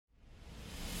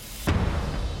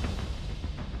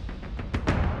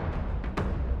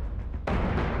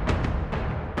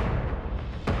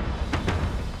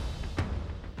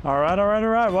All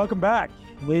right. Welcome back,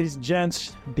 ladies and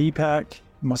gents. BPAC,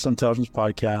 Muscle Intelligence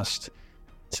Podcast.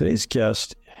 Today's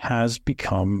guest has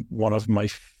become one of my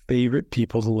favorite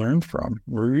people to learn from.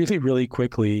 Really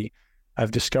quickly,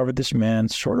 I've discovered this man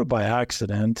sort of by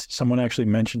accident. Someone actually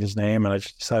mentioned his name, and I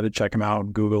just decided to check him out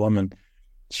and Google him, and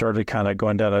started kind of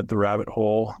going down the rabbit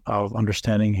hole of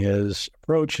understanding his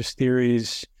approach, his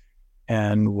theories,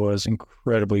 and was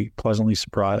incredibly pleasantly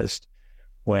surprised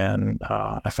when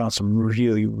I found some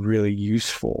really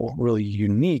useful, really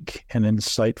unique and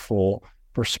insightful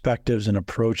perspectives and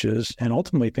approaches, and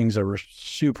ultimately things that were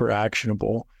super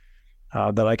actionable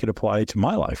that I could apply to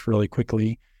my life really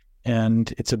quickly.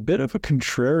 And it's a bit of a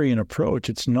contrarian approach.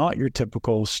 It's not your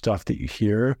typical stuff that you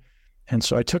hear. And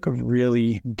so I took a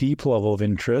really deep level of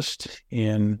interest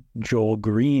in Joel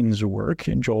Greene's work,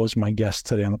 and Joel is my guest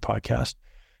today on the podcast.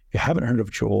 If you haven't heard of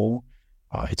Joel,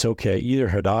 it's okay. Either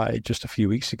had I just a few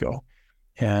weeks ago.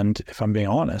 And if I'm being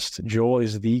honest, Joel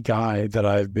is the guy that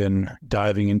I've been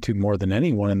diving into more than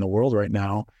anyone in the world right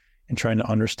now, and trying to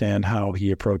understand how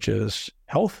he approaches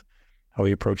health, how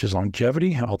he approaches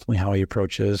longevity, ultimately how he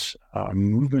approaches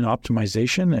movement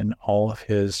optimization, and all of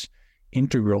his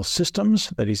integral systems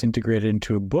that he's integrated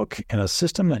into a book and a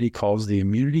system that he calls the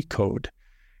Immunity Code.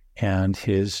 And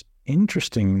his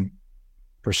interesting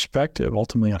perspective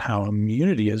ultimately on how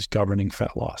immunity is governing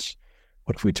fat loss.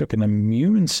 What if we took an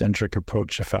immune-centric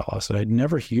approach to fat loss? That I'd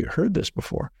never heard this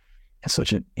before. It's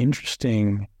such an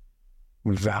interesting,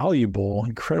 valuable,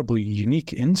 incredibly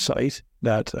unique insight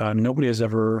that nobody has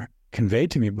ever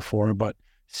conveyed to me before, but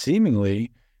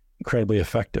seemingly incredibly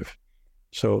effective.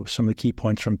 So some of the key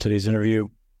points from today's interview: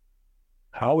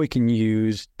 how we can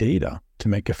use data to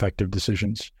make effective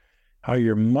decisions, how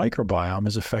your microbiome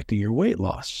is affecting your weight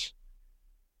loss,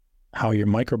 how your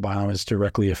microbiome is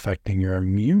directly affecting your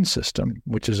immune system,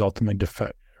 which is ultimately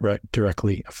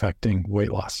directly affecting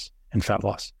weight loss and fat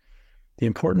loss, the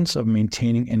importance of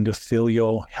maintaining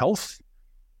endothelial health.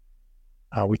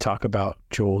 We talk about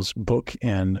Joel's book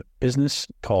and business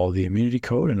called The Immunity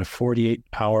Code, and a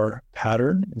 48-hour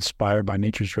pattern inspired by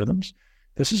nature's rhythms.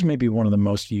 This is maybe one of the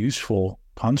most useful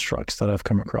constructs that I've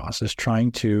come across, is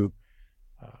trying to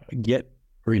get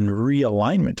in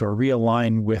realignment or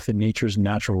realign with nature's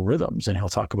natural rhythms. And he'll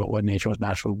talk about what nature's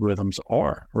natural rhythms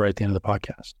are right at the end of the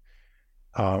podcast.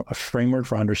 A framework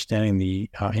for understanding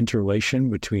the interrelation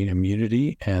between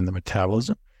immunity and the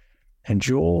metabolism. And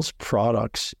Joel's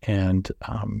products and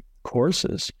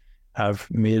courses have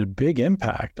made a big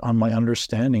impact on my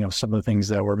understanding of some of the things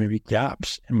that were maybe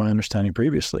gaps in my understanding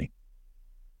previously.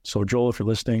 So Joel, if you're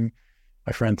listening,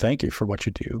 my friend, thank you for what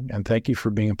you do. And thank you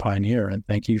for being a pioneer. And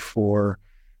thank you for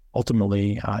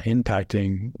ultimately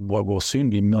impacting what will soon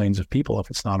be millions of people, if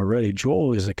it's not already.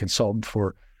 Joel is a consultant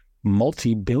for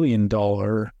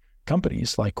multi-billion-dollar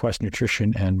companies like Quest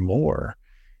Nutrition and more,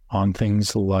 on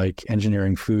things like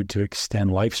engineering food to extend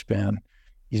lifespan.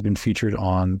 He's been featured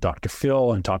on Dr.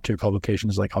 Phil and top-tier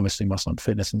publications like obviously Muscle and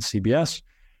Fitness and CBS.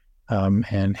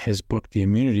 And his book, The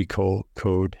Immunity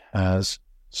Code, has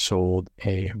sold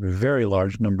a very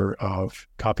large number of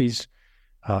copies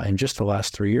in just the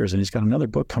last 3 years. And he's got another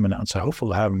book coming out, so hopefully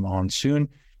we'll have him on soon.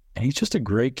 And he's just a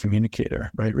great communicator,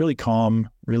 right? Really calm,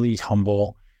 really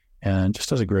humble, and just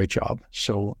does a great job.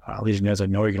 So ladies and gentlemen,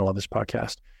 I know you're going to love this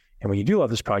podcast. And when you do love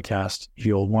this podcast,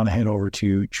 you'll want to head over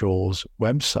to Joel's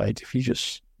website. If you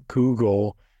just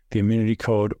Google the Immunity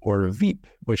Code or VEEP,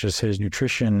 which is his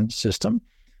nutrition system.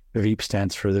 The VEEP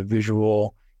stands for the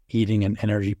Visual Eating and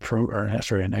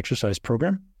an Exercise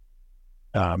Program.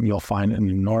 You'll find an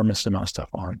enormous amount of stuff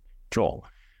on Joel.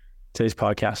 Today's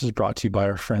podcast is brought to you by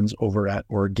our friends over at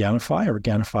Organifi,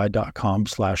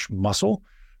 Organifi.com/muscle.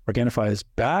 Organifi is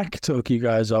back to hook you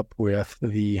guys up with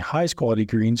the highest quality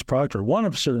greens product, or one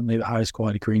of certainly the highest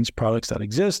quality greens products that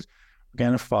exist.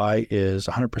 Organifi is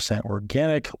 100%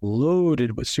 organic,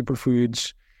 loaded with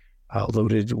superfoods,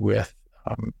 loaded with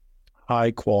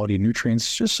high quality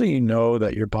nutrients, just so you know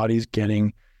that your body's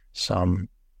getting some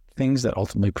things that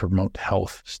ultimately promote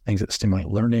health, things that stimulate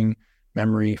learning,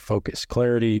 memory, focus,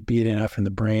 clarity, BDNF in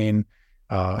the brain.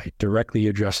 It directly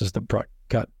addresses the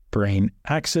gut-brain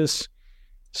axis,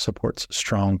 supports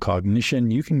strong cognition.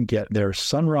 You can get their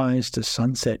sunrise to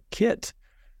sunset kit,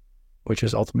 which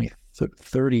is ultimately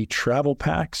 30 travel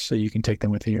packs, so you can take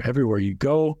them with you everywhere you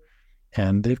go.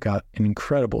 And they've got an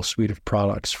incredible suite of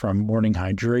products, from morning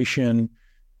hydration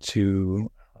to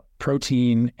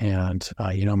protein. And,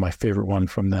 my favorite one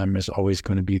from them is always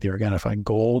going to be the Organifi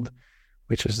Gold,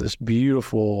 which is this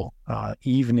beautiful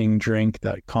evening drink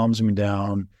that calms me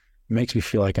down, makes me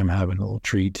feel like I'm having a little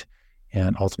treat,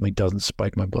 and ultimately doesn't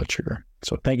spike my blood sugar.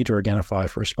 So thank you to Organifi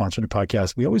for sponsoring the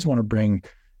podcast. We always want to bring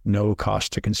no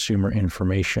cost to consumer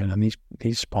information. And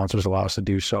these sponsors allow us to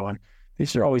do so. And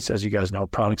these are always, as you guys know,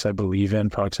 products I believe in,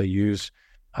 products I use.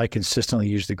 I consistently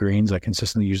use the greens. I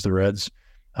consistently use the reds.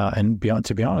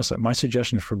 To be honest, my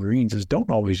suggestion for greens is don't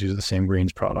always use the same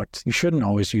greens product. You shouldn't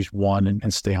always use one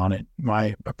and stay on it.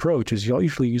 My approach is you'll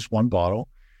usually use one bottle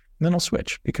and then I'll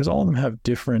switch, because all of them have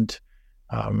different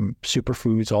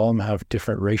superfoods. All of them have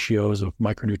different ratios of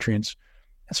micronutrients.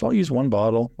 And so I'll use one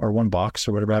bottle or one box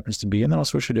or whatever happens to be, and then I'll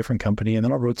switch to a different company, and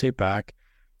then I'll rotate back.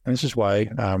 And this is why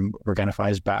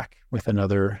Organifi is back with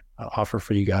another offer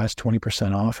for you guys,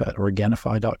 20% off at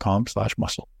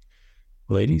Organifi.com/muscle.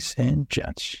 Ladies and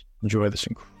gents, enjoy this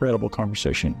incredible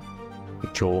conversation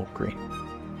with Joel Greene.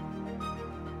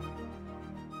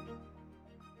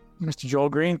 Mr. Joel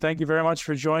Greene, thank you very much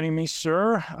for joining me,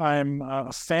 sir. I'm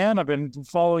a fan. I've been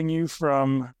following you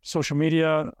from social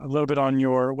media, a little bit on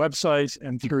your website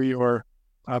and through your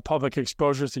public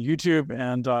exposures to YouTube,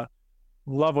 and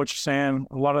love what you're saying.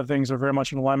 A lot of things are very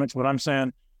much in alignment to what I'm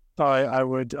saying. Thought I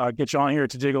would get you on here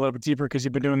to dig a little bit deeper, because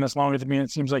you've been doing this longer than me, and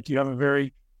it seems like you have a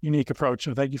very unique approach.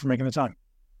 So thank you for making the time.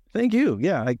 Thank you.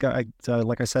 Yeah, I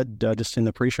like I said just in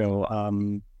the pre-show,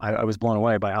 I was blown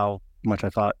away by how much I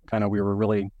thought kind of we were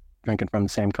really drinking from the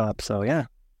same cup. So yeah.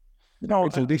 I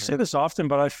say this often,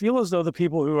 but I feel as though the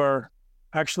people who are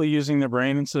actually using their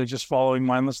brain instead of just following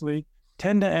mindlessly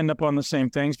tend to end up on the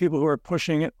same things. People who are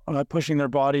pushing their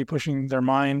body, pushing their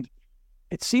mind.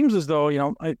 It seems as though,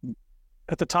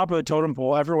 at the top of the totem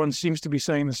pole, everyone seems to be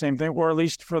saying the same thing, or at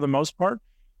least for the most part.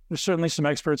 There's certainly some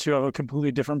experts who have a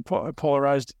completely different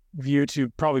polarized view to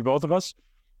probably both of us.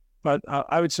 But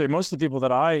I would say most of the people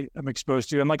that I am exposed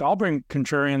to, and like I'll bring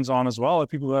contrarians on as well,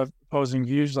 people who have opposing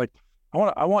views. Like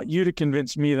I want you to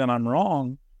convince me that I'm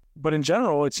wrong. But in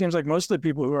general, it seems like most of the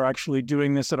people who are actually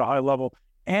doing this at a high level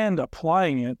and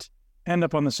applying it end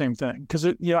up on the same thing. Because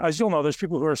as you'll know, there's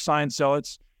people who are science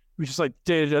zealots who just like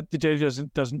the data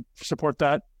doesn't support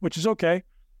that, which is okay.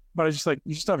 But I just like,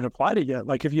 you just haven't applied it yet.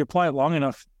 Like if you apply it long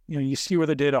enough, you see where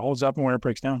the data holds up and where it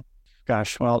breaks down.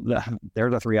 Gosh, well,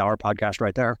 there's a 3-hour podcast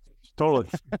right there. Totally.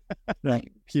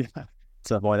 Yeah.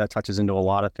 So boy, that touches into a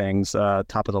lot of things.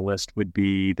 Top of the list would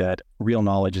be that real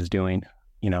knowledge is doing,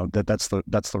 that's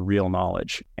the real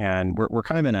knowledge. And we're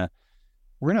kind of in a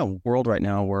world right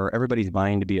now where everybody's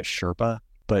vying to be a Sherpa,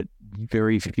 but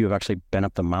very few have actually been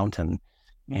up the mountain.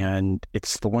 And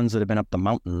it's the ones that have been up the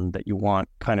mountain that you want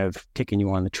kind of kicking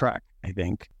you on the trek, I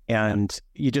think. And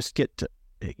you just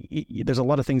there's a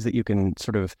lot of things that you can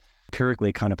sort of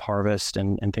empirically kind of harvest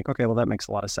and think, okay, well, that makes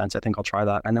a lot of sense. I think I'll try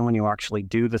that. And then when you actually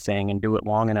do the thing and do it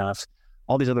long enough,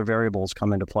 all these other variables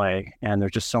come into play, and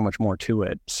there's just so much more to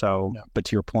it. So, But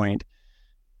to your point,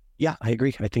 yeah, I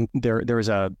agree. I think there's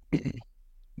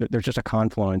just a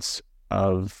confluence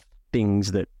of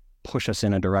things that push us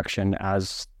in a direction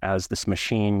as this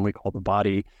machine we call the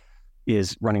body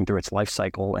is running through its life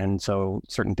cycle. And so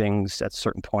certain things at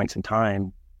certain points in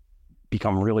time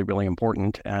become really, really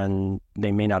important, and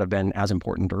they may not have been as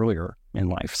important earlier in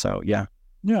life. So yeah.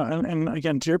 Yeah. And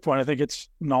again, to your point, I think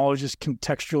knowledge is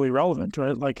contextually relevant,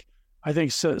 right? Like I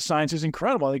think science is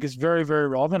incredible. I think it's very, very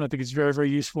relevant. I think it's very, very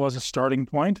useful as a starting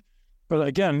point. But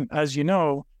again, as you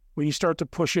know, when you start to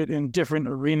push it in different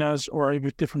arenas or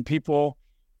with different people,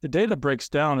 the data breaks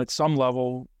down at some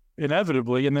level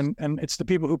inevitably. And it's the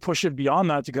people who push it beyond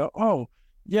that to go, oh,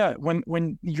 yeah,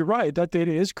 when you're right, that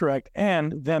data is correct,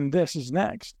 and then this is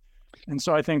next. And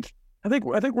so I think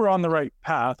we're on the right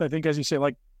path. I think, as you say,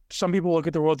 like some people look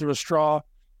at the world through a straw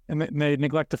and they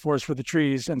neglect the forest for the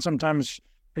trees. And sometimes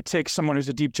it takes someone who's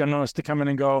a deep generalist to come in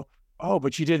and go, oh,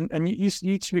 but you didn't. And you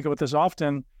speak about this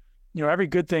often. Every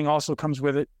good thing also comes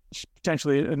with it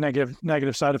potentially a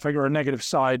negative side effect or a negative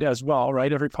side as well,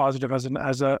 right? Every positive has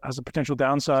a potential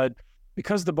downside.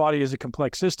 Because the body is a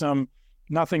complex system,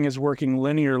 nothing is working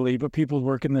linearly, but people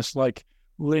work in this like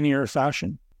linear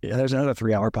fashion. Yeah, there's another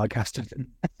 3-hour podcast.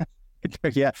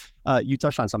 Yeah, you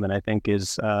touched on something I think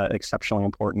is exceptionally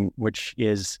important, which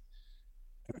is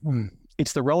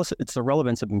it's the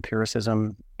relevance of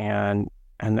empiricism, and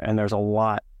there's a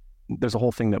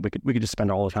whole thing that we could just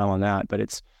spend all the time on that. But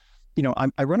it's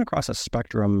I run across a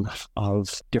spectrum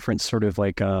of different sort of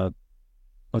like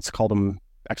let's call them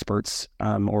experts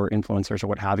or influencers or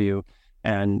what have you.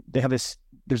 And there's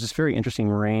this very interesting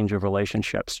range of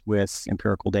relationships with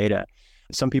empirical data.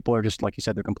 Some people are just, like you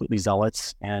said, they're completely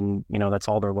zealots, and, that's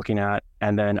all they're looking at.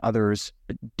 And then others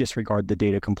disregard the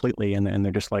data completely. And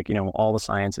they're just like, all the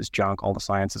science is junk, all the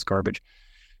science is garbage.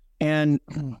 And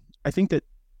I think that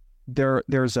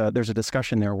there's a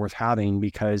discussion there worth having,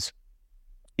 because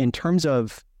in terms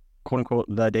of quote unquote,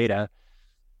 the data,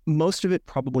 most of it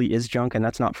probably is junk, and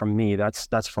that's not from me. That's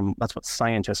what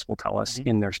scientists will tell us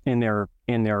in their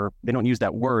they don't use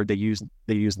that word. They use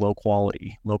low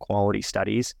quality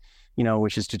studies,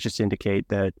 which is to just indicate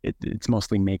that it's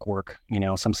mostly make work.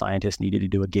 Some scientists needed to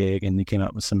do a gig and they came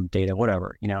up with some data,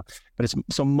 whatever, but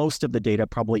so most of the data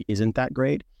probably isn't that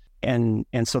great. And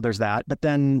so there's that, but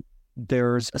then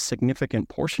there's a significant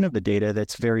portion of the data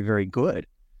that's very, very good,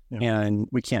 and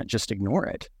we can't just ignore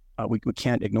it. We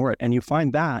can't ignore it. And you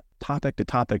find that topic to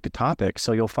topic to topic.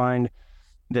 So you'll find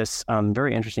this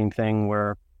very interesting thing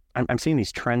where I'm seeing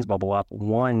these trends bubble up.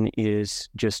 One is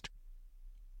just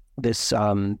this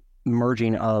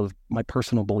merging of my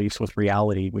personal beliefs with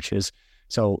reality, which is,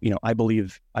 so, I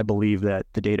believe that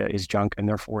the data is junk and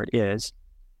therefore it is.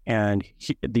 And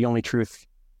the only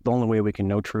way we can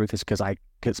know truth is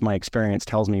because my experience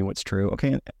tells me what's true.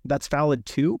 Okay, that's valid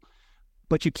too.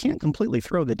 But you can't completely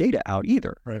throw the data out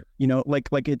either. Right.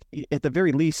 Like it, at the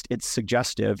very least, it's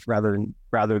suggestive rather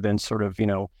than sort of,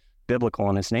 biblical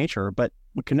in its nature, but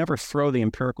we can never throw the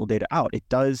empirical data out. It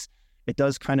does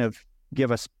kind of give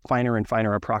us finer and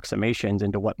finer approximations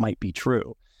into what might be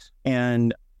true.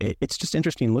 And it's just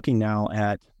interesting looking now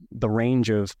at the range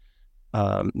of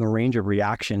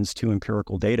reactions to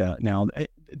empirical data. Now,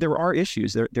 there are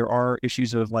issues. There are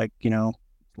issues of like,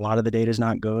 a lot of the data is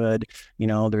not good.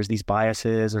 There's these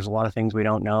biases. There's a lot of things we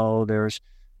don't know.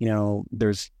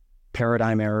 There's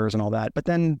paradigm errors and all that. But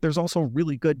then there's also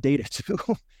really good data too.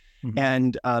 Mm-hmm.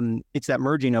 And it's that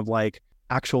merging of like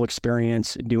actual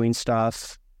experience doing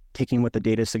stuff, taking what the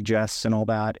data suggests and all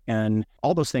that. And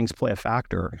all those things play a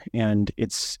factor. And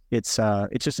it's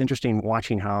just interesting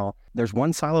watching how there's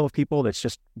one silo of people that's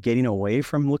just getting away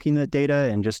from looking at data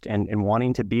and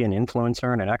wanting to be an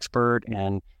influencer and an expert,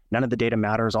 and none of the data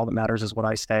matters. All that matters is what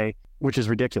I say, which is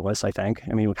ridiculous, I think.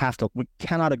 I mean, we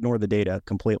cannot ignore the data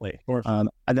completely. And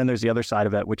then there's the other side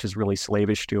of it, which is really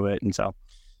slavish to it. And so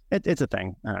it's a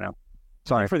thing. I don't know.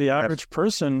 Sorry. For the average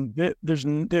person,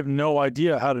 they have no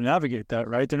idea how to navigate that,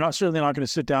 right? They're certainly not going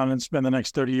to sit down and spend the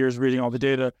next 30 years reading all the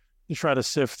data to try to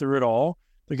sift through it all.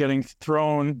 They're getting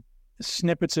thrown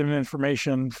snippets of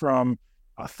information from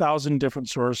 1,000 different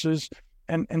sources.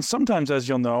 And sometimes, as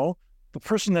you'll know, the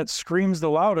person that screams the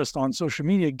loudest on social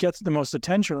media gets the most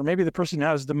attention, or maybe the person who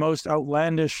has the most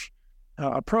outlandish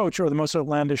approach or the most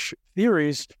outlandish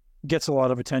theories gets a lot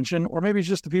of attention, or maybe it's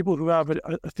just the people who have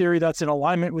a theory that's in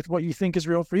alignment with what you think is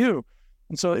real for you.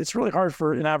 And so it's really hard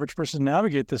for an average person to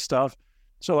navigate this stuff.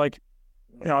 So like,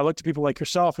 I look to people like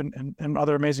yourself and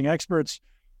other amazing experts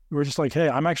who are just like, hey,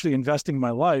 I'm actually investing my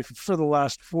life for the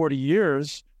last 40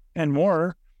 years and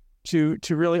more to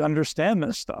really understand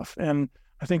this stuff. And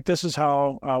I think this is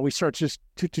how we start just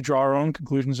to draw our own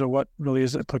conclusions of what really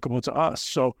is applicable to us.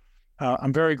 So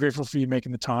I'm very grateful for you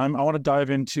making the time. I want to dive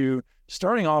into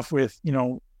starting off with,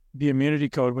 the Immunity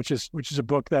Code, which is a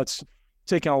book that's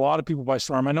taken a lot of people by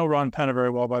storm. I know Ron Penna very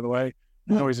well, by the way.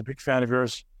 I know he's a big fan of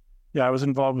yours. Yeah, I was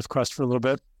involved with Quest for a little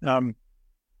bit.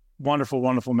 Wonderful,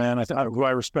 wonderful man. Who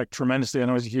I respect tremendously. I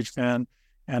know he's a huge fan.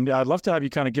 And I'd love to have you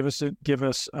kind of give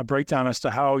us a breakdown as to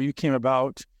how you came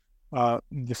about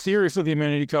the theory for the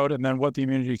Immunity Code and then what the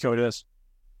Immunity Code is.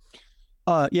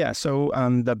 So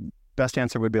the best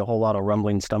answer would be a whole lot of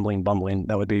rumbling, stumbling, bumbling.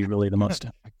 That would be really the most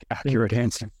accurate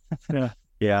answer.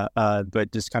 Yeah.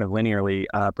 But just kind of linearly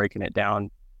breaking it down.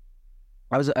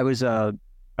 I was a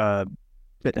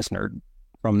fitness nerd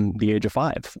from the age of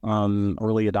 5,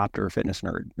 early adopter fitness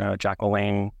nerd, Jack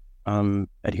LaLanne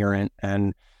adherent,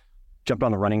 and jumped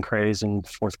on the running craze in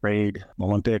 4th grade,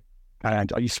 Olympic. I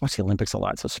used to watch the Olympics a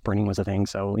lot, so sprinting was a thing.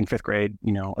 So in 5th grade,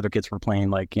 other kids were playing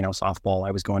softball.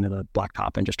 I was going to the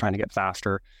blacktop and just trying to get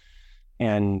faster.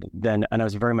 And I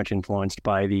was very much influenced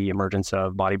by the emergence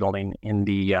of bodybuilding in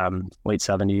the late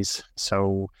 70s.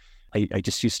 So I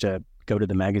just used to go to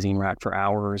the magazine rack for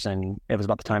hours, and it was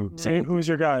about the time. Hey, who's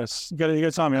your guys? You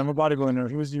gotta tell me. I'm a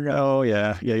bodybuilder. Who's your guy? Oh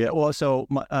yeah. Well, so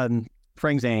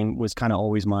Frank Zane was kind of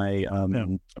always my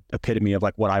epitome of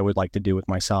like what I would like to do with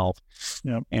myself.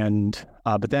 Yeah. And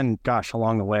but then, gosh,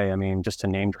 along the way, I mean, just to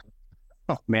name,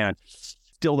 oh man,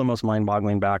 still the most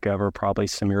mind-boggling back ever, probably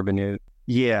Samir Banut.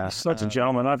 Yeah, he's such a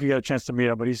gentleman. I don't know if you got a chance to meet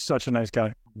him, but he's such a nice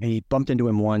guy. He bumped into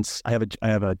him once. I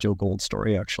have a Joe Gold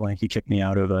story actually. He kicked me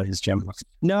out of his gym.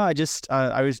 No, I was just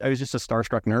a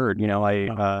starstruck nerd.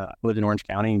 I lived in Orange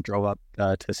County and drove up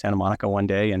to Santa Monica one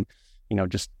day and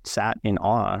just sat in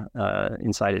awe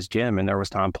inside his gym, and there was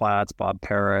Tom Platz, Bob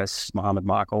Paris, Mohammed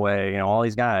Makaway, all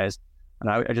these guys. And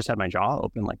I just had my jaw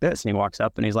open like this, and he walks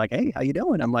up and he's like, "Hey, how you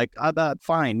doing?" I'm like,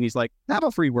 "Fine." And he's like, "Have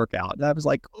a free workout." And I was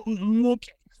like,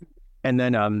 "Okay." And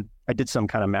then I did some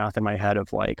kind of math in my head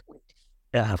of like,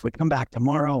 if we come back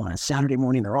tomorrow on a Saturday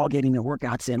morning, they're all getting their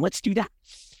workouts in. Let's do that.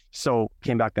 So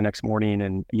came back the next morning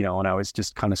and, and I was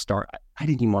just kind of I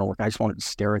didn't even want to work. I just wanted to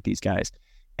stare at these guys.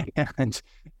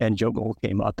 And Joe Gold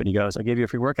came up and he goes, I gave you a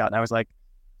free workout. And I was like,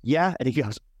 yeah. And he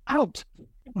goes, out.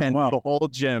 And the whole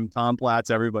gym, Tom Platz,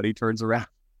 everybody turns around,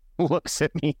 looks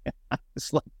at me.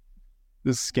 It's like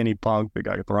this skinny punk that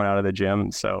got thrown out of the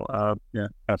gym. So, kind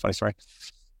of funny story.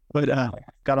 But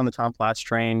got on the Tom Platz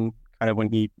train kind of when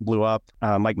he blew up.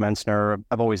 Mike Mensner,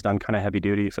 I've always done kind of heavy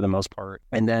duty for the most part.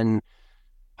 And then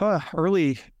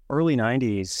early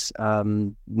 90s,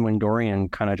 when Dorian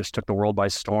kind of just took the world by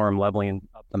storm, leveling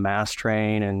up the mass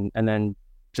train and then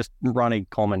just Ronnie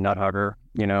Coleman nut hugger,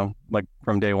 like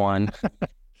from day one.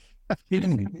 I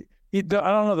don't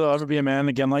know there'll ever be a man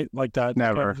again like that.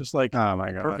 Never. Just like, oh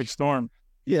my God, perfect storm.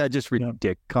 Yeah, just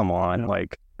ridiculous. Come on.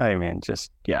 Like, I mean,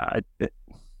 just,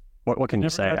 what can you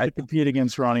say? I compete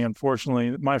against Ronnie,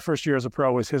 unfortunately. My first year as a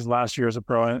pro was his last year as a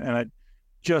pro, and I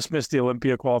just missed the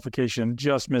Olympia qualification,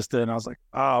 just missed it. And I was like,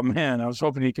 oh man, I was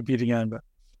hoping he'd compete again, but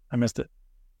I missed it.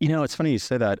 It's funny you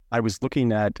say that. I was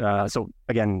looking at, so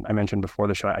again, I mentioned before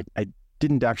the show,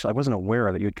 I wasn't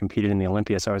aware that you had competed in the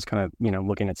Olympia. So I was kind of,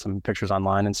 looking at some pictures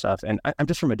online and stuff. And I'm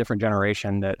just from a different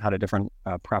generation that had a different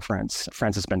preference.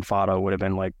 Francis Benfato would have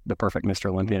been like the perfect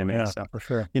Mr. Olympia to me. Yeah, so, for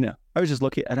sure. I was just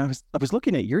looking and I was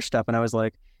looking at your stuff and I was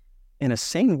like, in a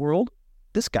sane world,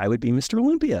 this guy would be Mr.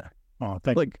 Olympia. Oh,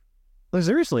 thank you. Like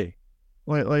seriously,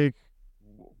 like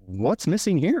what's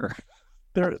missing here?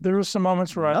 There were some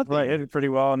moments where I hit it pretty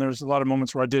well, and there was a lot of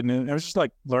moments where I didn't. And it was just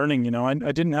like learning, I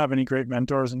didn't have any great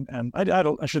mentors, and I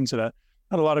shouldn't say that.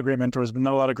 I had a lot of great mentors, but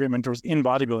not a lot of great mentors in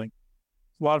bodybuilding.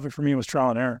 A lot of it for me was trial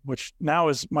and error, which now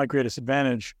is my greatest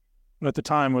advantage. But at the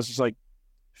time was just like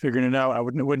figuring it out. I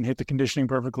wouldn't hit the conditioning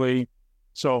perfectly.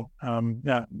 So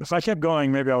if I kept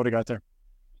going, maybe I would have got there.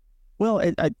 Well,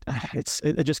 it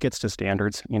just gets to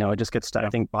standards, it just gets to, I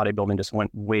think bodybuilding just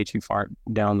went way too far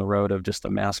down the road of just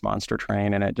the mass monster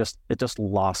train. And it just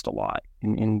lost a lot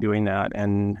in doing that.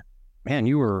 And man,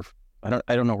 you were, I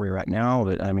don't know where you're at now,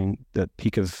 but I mean, the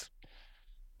peak of,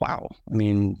 wow. I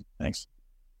mean, thanks.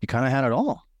 You kind of had it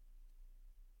all.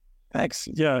 Thanks.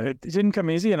 Yeah, it didn't come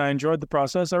easy and I enjoyed the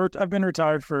process. I've been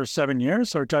retired for 7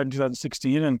 years. So I retired in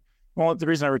 2016. And the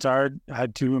reason I retired, I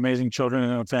had 2 amazing children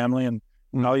and a family and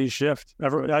values shift.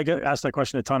 I get asked that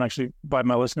question a ton actually by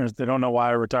my listeners. They don't know why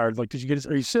I retired. Like, are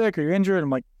you sick? Are you injured? I'm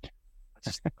like,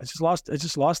 I just lost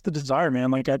the desire, man.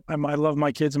 Like I love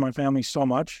my kids and my family so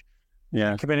much.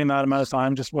 Yeah. Committing that amount of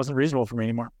time just wasn't reasonable for me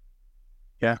anymore.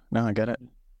 Yeah. No, I get it.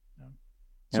 Yeah.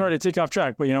 Sorry to take off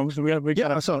track, but we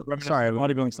got sorry.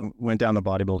 Bodybuilding stuff. Went down the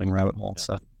bodybuilding rabbit hole.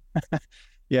 So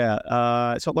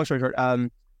yeah. So long story short,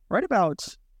 right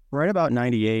about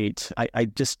 98, I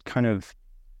just kind of,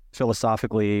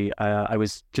 philosophically, I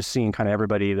was just seeing kind of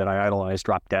everybody that I idolized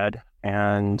drop dead,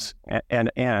 and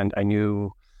I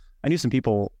knew some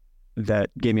people that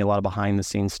gave me a lot of behind the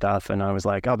scenes stuff, and I was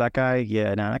like, oh, that guy,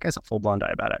 yeah, no, that guy's a full blown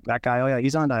diabetic. That guy, oh yeah,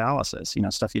 he's on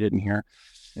dialysis, stuff you didn't hear.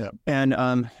 Yeah.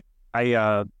 And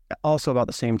I also about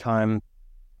the same time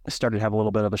started to have a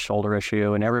little bit of a shoulder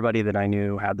issue, and everybody that I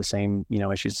knew had the same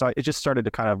issues. So it just started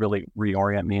to kind of really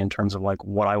reorient me in terms of like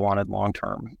what I wanted long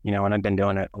term, and I've been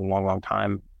doing it a long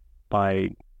time. By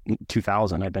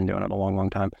 2000, I've been doing it a long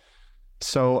time.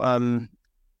 So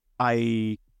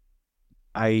I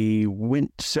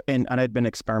went and I'd been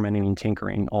experimenting and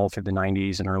tinkering all through the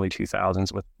 90s and early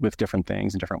 2000s with different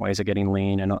things and different ways of getting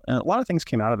lean, and a lot of things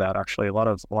came out of that actually. A lot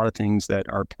of things that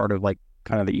are part of like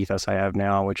kind of the ethos I have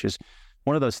now, which is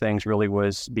one of those things really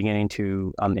was beginning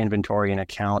to inventory and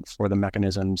account for the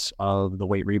mechanisms of the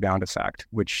weight rebound effect,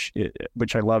 which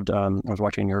I loved. I was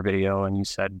watching your video and you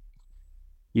said,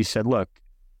 look,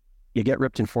 you get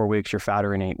ripped in 4 weeks, you're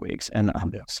fatter in 8 weeks. And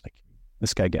I'm just like,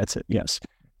 this guy gets it. Yes.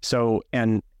 So,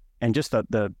 and just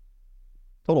the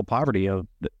total poverty of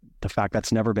the fact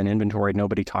that's never been inventoried.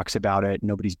 Nobody talks about it.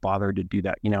 Nobody's bothered to do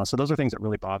that, So those are things that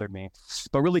really bothered me,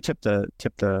 but really tipped the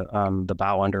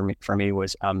bow under me for me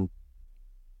was, in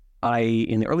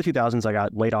the early 2000s, I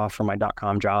got laid off from my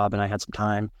 .com job and I had some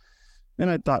time. Then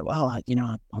I thought, well,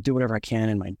 I'll do whatever I can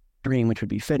in my dream, which would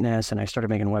be fitness. And I started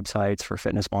making websites for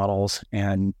fitness models,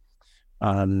 and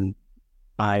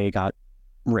I got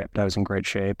ripped. I was in great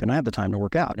shape and I had the time to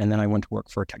work out. And then I went to work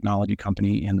for a technology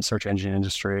company in the search engine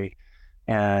industry,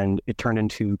 and it turned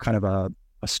into kind of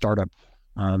a startup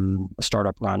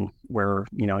run where,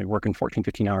 you're working 14,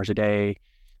 15 hours a day,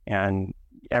 and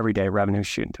every day revenue's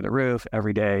shooting through the roof.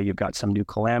 Every day you've got some new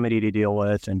calamity to deal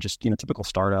with, and just, typical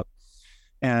startup.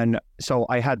 And so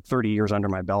I had 30 years under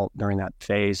my belt during that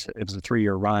phase. It was a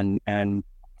 3-year run. And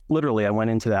literally I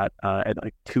went into that at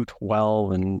like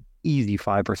 212 and easy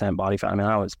 5% body fat. I mean,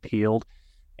 I was peeled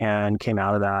and came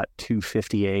out of that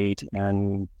 258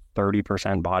 and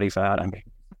 30% body fat. I mean,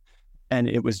 and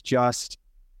it was just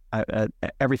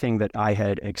everything that I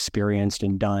had experienced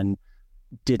and done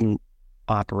didn't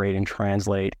operate and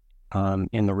translate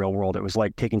in the real world. It was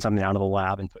like taking something out of the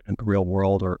lab and putting it in the real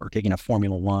world, or taking a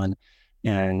Formula One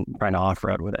and trying to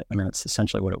off-road with it. I mean, that's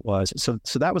essentially what it was. So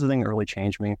that was the thing that really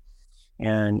changed me.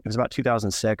 And it was about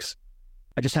 2006.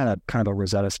 I just had a kind of a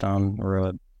Rosetta Stone or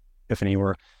a epiphany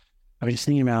where I was just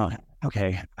thinking about,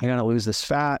 okay, I got to lose this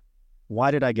fat.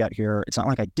 Why did I get here? It's not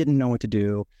like I didn't know what to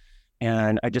do.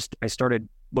 And I started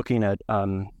looking at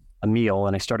a meal,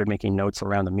 and I started making notes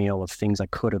around the meal of things I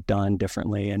could have done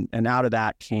differently. And out of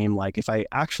that came, like, if I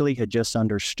actually had just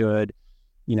understood,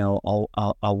 you know,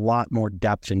 a lot more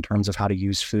depth in terms of how to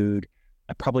use food,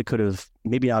 I probably could have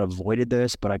maybe not avoided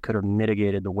this, but I could have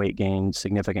mitigated the weight gain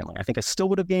significantly. I think I still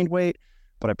would have gained weight,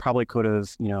 but I probably could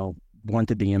have, you know,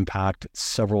 blunted the impact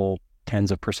several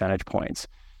tens of percentage points.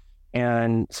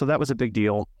 And so that was a big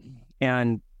deal.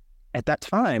 And at that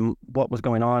time, what was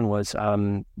going on was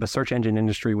the search engine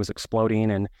industry was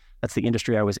exploding, and that's the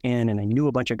industry I was in. And I knew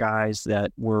a bunch of guys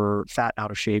that were fat,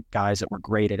 out of shape guys that were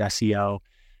great at SEO,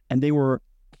 and they were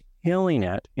killing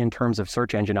it in terms of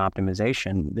search engine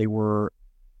optimization. They were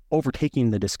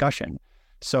overtaking the discussion.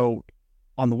 So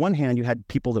on the one hand, you had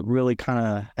people that really kind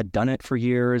of had done it for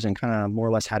years and kind of more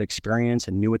or less had experience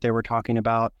and knew what they were talking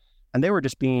about, and they were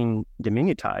just being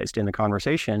diminutized in the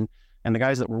conversation. And the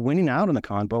guys that were winning out in the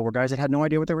convo were guys that had no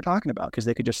idea what they were talking about because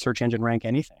they could just search engine rank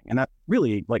anything. And that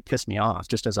really like pissed me off,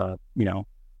 just as a, you know,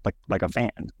 like a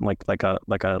fan, like a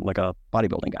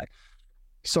bodybuilding guy.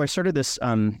 So I started this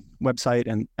website,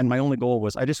 and my only goal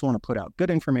was I just want to put out good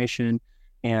information.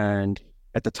 And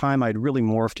at the time, I'd really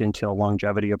morphed into a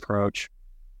longevity approach.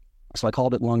 So I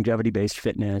called it longevity-based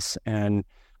fitness. And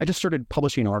I just started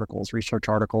publishing articles, research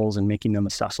articles, and making them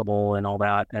accessible and all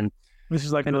that. And this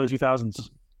is like in the early 2000s.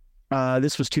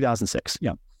 This was 2006.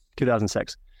 Yeah,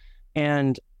 2006.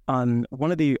 And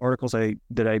one of the articles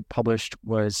that I published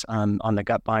was on the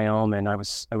gut biome, and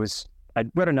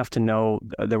I'd read enough to know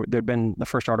there'd been the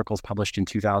first articles published in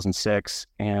 2006,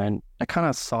 and I kind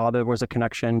of saw there was a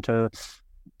connection to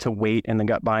weight and the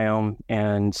gut biome,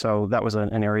 and so that was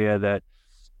an area that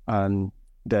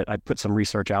I put some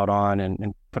research out on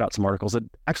and put out some articles that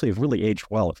actually have really aged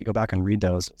well. If you go back and read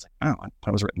those, it's like, oh,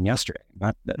 that was written yesterday.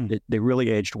 They really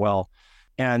aged well.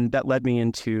 And that led me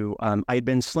into, I had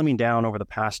been slimming down over the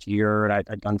past year, and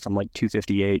I'd gone from like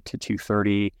 258 to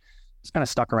 230. It's kind of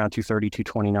stuck around 230,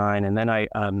 229. And then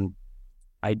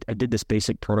I did this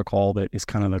basic protocol that is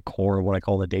kind of the core of what I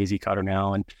call the daisy cutter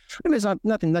now. And I mean, it's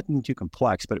nothing too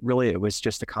complex, but really it was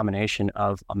just a combination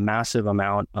of a massive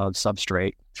amount of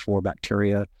substrate for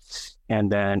bacteria,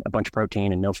 and then a bunch of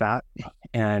protein and no fat.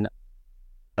 And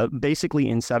basically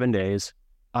in 7 days,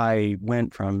 I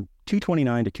went from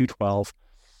 229 to 212,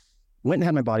 went and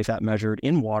had my body fat measured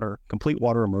in water, complete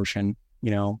water immersion, you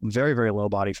know, very, very low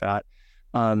body fat.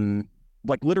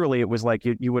 Like literally it was like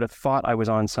you would have thought I was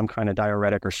on some kind of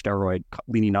diuretic or steroid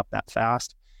leading up that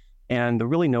fast. And the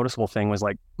really noticeable thing was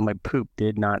like my poop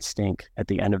did not stink at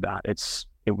the end of that.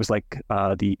 It was like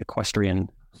the equestrian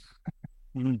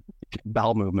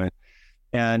bowel movement,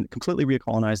 and completely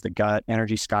recolonized the gut.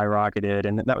 Energy skyrocketed,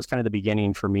 and that was kind of the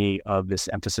beginning for me of this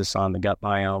emphasis on the gut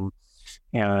biome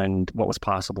and what was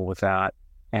possible with that.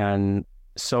 And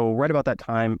so right about that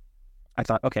time, I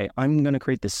thought, okay, I'm going to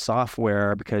create this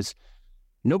software because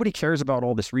nobody cares about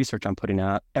all this research I'm putting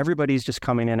out. Everybody's just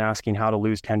coming in asking how to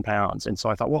lose 10 pounds. And so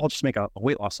I thought, well, I'll just make a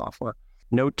weight loss software.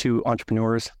 Note to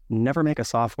entrepreneurs, never make a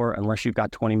software unless you've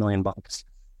got 20 million bucks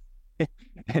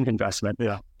in investment.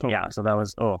 Yeah. Totally. Yeah. So that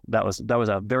was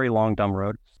a very long, dumb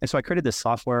road. And so I created this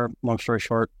software, long story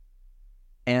short.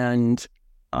 And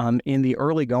in the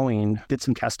early going, did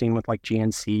some testing with like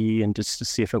GNC and just to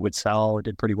see if it would sell. It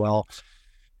did pretty well.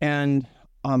 And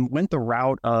went the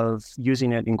route of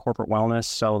using it in corporate wellness.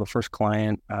 So the first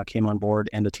client came on board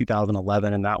end of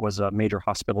 2011, and that was a major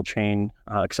hospital chain,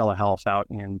 Excella Health out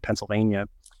in Pennsylvania.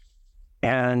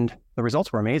 And the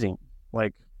results were amazing,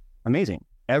 like amazing.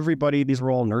 Everybody, these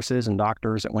were all nurses and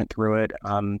doctors that went through it,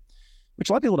 which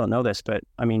a lot of people don't know this, but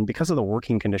I mean, because of the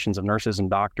working conditions of nurses and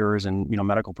doctors and, you know,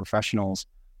 medical professionals,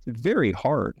 it's very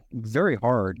hard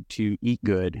to eat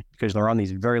good because they're on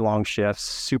these very long shifts,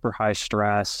 super high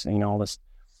stress, you know, all this.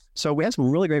 So we had some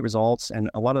really great results, and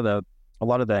a lot of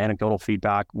the anecdotal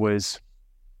feedback was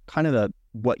kind of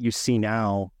what you see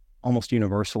now almost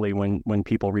universally when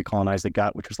people recolonize the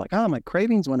gut, which was like, oh, my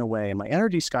cravings went away and my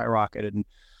energy skyrocketed, and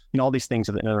you know, all these things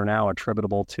that are now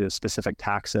attributable to specific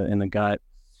taxa in the gut.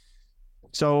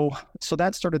 So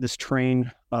that started this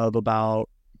train of about,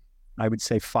 I would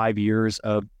say, 5 years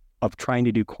of trying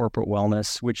to do corporate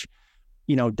wellness, which,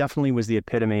 definitely was the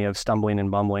epitome of stumbling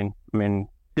and bumbling. I mean,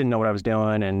 didn't know what I was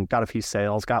doing and got a few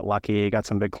sales, got lucky, got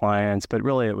some big clients, but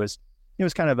really it was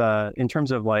kind of in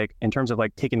terms of like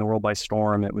taking the world by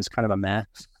storm, it was kind of a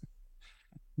mess.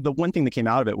 The one thing that came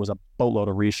out of it was a boatload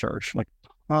of research, like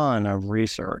a ton of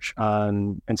research.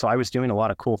 And so I was doing a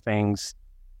lot of cool things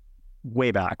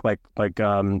way back. I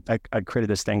created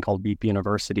this thing called Beep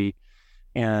University,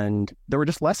 and there were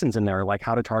just lessons in there, like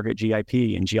how to target GIP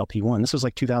and GLP-1. This was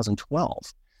like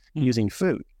 2012 using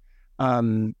food.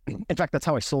 In fact, that's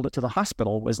how I sold it to the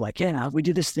hospital, was like, yeah, we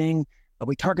do this thing,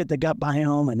 we target the gut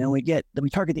biome, and then we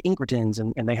target the incretins,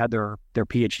 and they had their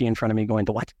PhD in front of me going,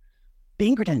 the what? The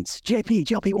incretins, GIP,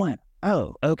 GLP-1.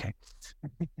 Oh, okay.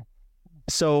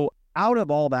 So out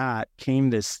of all that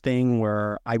came this thing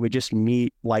where I would just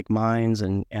meet like minds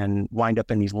and wind up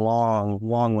in these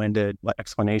long-winded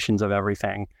explanations of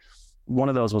everything. One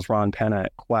of those was Ron Penna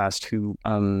at Quest, who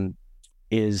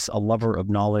is a lover of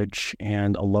knowledge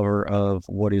and a lover of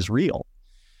what is real.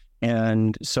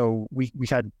 And so we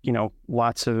had,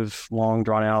 lots of long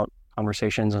drawn out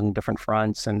conversations on different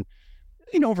fronts. And,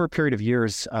 over a period of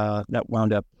years, that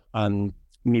wound up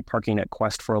me parking at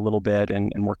Quest for a little bit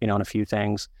and working on a few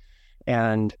things.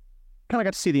 And kind of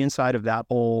got to see the inside of that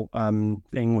whole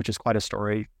thing, which is quite a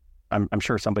story. I'm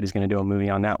sure somebody's going to do a movie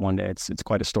on that one day. It's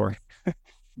quite a story.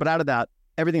 But out of that,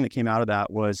 everything that came out of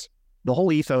that was the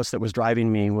whole ethos that was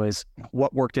driving me was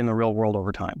what worked in the real world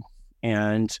over time.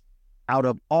 And out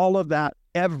of all of that,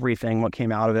 everything, what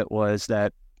came out of it was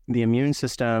that the immune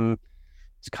system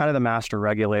is kind of the master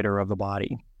regulator of the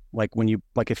body.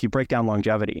 If you break down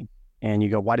longevity and you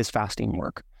go, why does fasting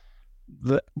work?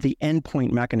 The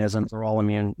endpoint mechanisms are all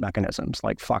immune mechanisms,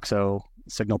 like FOXO,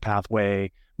 signal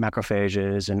pathway,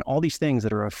 macrophages, and all these things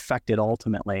that are affected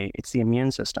ultimately. It's the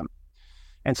immune system.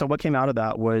 And so what came out of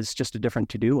that was just a different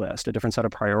to-do list, a different set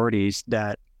of priorities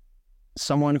that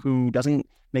someone who doesn't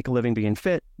make a living being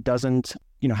fit, doesn't,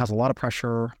 has a lot of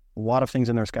pressure, a lot of things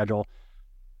in their schedule,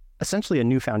 essentially a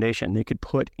new foundation they could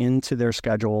put into their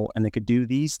schedule, and they could do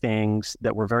these things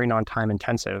that were very non-time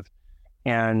intensive.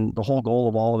 And the whole goal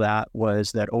of all of that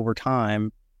was that over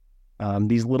time,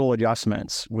 these little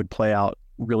adjustments would play out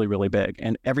really, really big.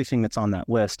 And everything that's on that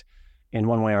list in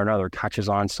one way or another touches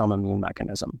on some immune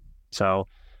mechanism. So,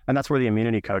 and that's where the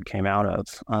immunity code came out of.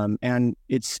 And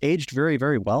it's aged very,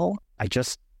 very well. I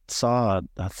just saw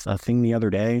a thing the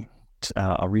other day,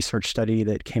 a research study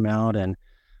that came out, and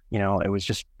it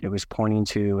was pointing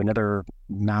to another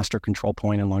master control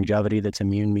point in longevity that's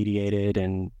immune mediated.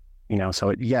 And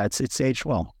it's aged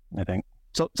well, I think.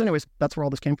 So anyways, that's where all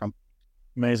this came from.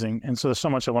 Amazing. And so there's so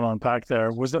much I want to unpack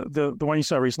there. Was the one you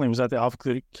saw recently, was that the alpha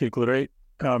ketoglutarate?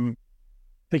 I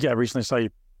think I recently saw you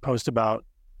post about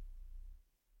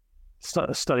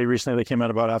a study recently that came out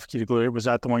about alpha ketoglutarate. Was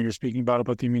that the one you're speaking about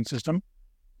the immune system?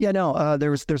 Yeah, no,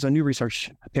 there's a new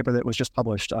research paper that was just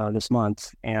published this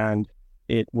month, and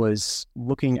it was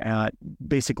looking at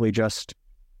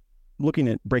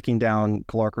breaking down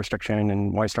caloric restriction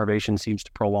and why starvation seems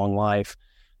to prolong life.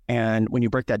 And when you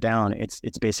break that down, it's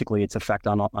basically its effect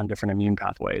on different immune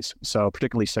pathways. So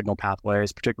particularly signal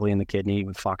pathways, particularly in the kidney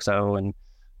with FOXO and,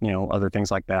 other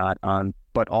things like that.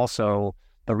 But also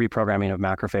the reprogramming of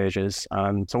macrophages.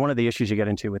 So one of the issues you get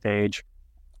into with age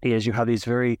is you have these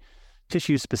very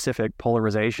tissue-specific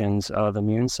polarizations of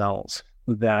immune cells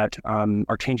that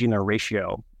are changing their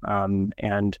ratio.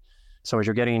 And so as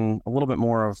you're getting a little bit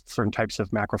more of certain types of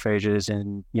macrophages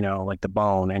in, like the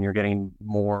bone, and you're getting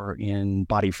more in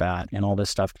body fat and all this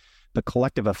stuff, the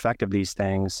collective effect of these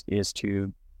things is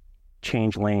to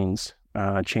change lanes,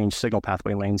 change signal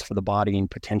pathway lanes for the body,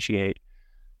 and potentiate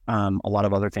a lot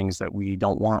of other things that we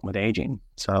don't want with aging.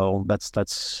 So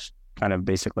that's kind of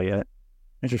basically it.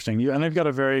 Interesting. And I've got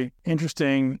a very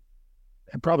interesting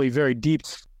and probably very deep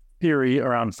theory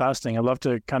around fasting. I'd love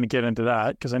to kind of get into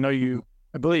that, because I know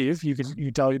I believe you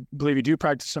do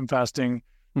practice some fasting,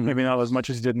 maybe not as much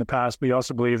as you did in the past, but you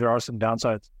also believe there are some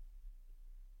downsides.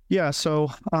 Yeah.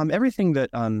 So everything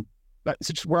that's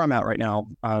just where I'm at right now,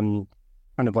 kind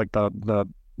of like the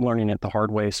learning it the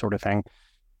hard way sort of thing,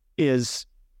 is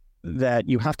that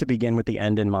you have to begin with the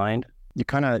end in mind. You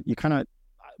kind of,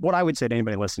 what I would say to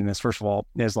anybody listening to this, first of all,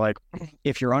 is like,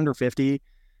 if you're under 50,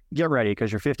 get ready,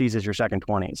 because your 50s is your second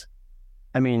 20s.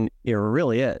 I mean, it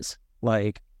really is.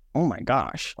 Like, oh my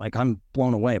gosh, like I'm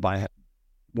blown away by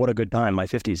what a good time my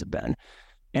 50s have been.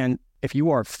 And if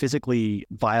you are physically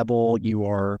viable, you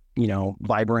are,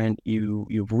 vibrant,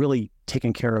 you've really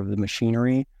taken care of the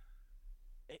machinery,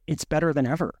 it's better than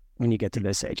ever when you get to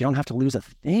this age. You don't have to lose a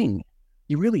thing.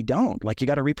 You really don't. Like, you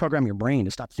got to reprogram your brain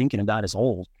to stop thinking of that as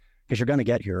old, because you're going to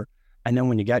get here. And then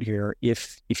when you get here,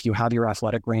 if you have your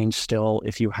athletic range still,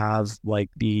 if you have like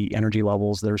the energy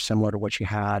levels that are similar to what you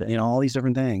had, all these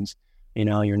different things,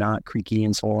 you're not creaky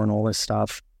and sore and all this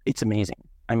stuff. It's amazing.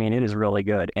 I mean, it is really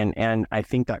good. And I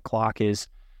think that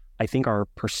I think our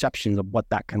perceptions of what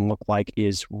that can look like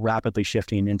is rapidly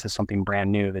shifting into something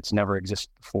brand new that's never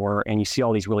existed before. And you see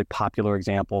all these really popular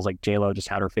examples, like J-Lo just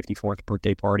had her 54th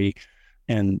birthday party,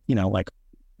 and like,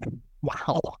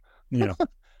 wow,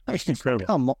 That's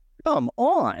incredible. Come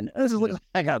on, this is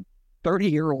like a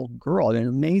 30-year-old girl, and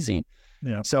amazing.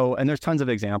 Yeah. So, and there's tons of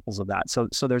examples of that. So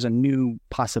there's a new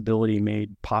possibility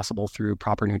made possible through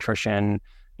proper nutrition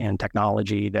and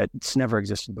technology that's never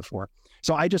existed before.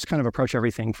 So I just kind of approach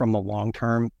everything from the long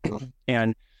term.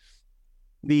 And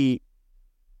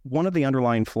one of the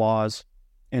underlying flaws,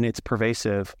 and it's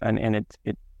pervasive, and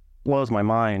it blows my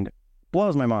mind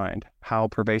how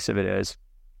pervasive it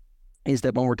is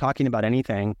that when we're talking about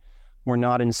anything, we're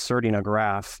not inserting a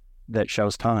graph that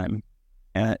shows time.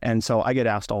 And so I get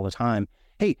asked all the time,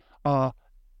 hey, what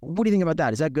do you think about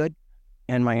that? Is that good?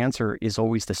 And my answer is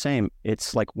always the same.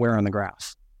 It's like, where on the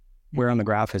graph? Where on the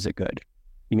graph is it good?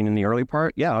 You mean in the early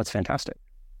part? Yeah, it's fantastic.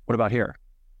 What about here?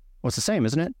 Well, it's the same,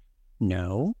 isn't it?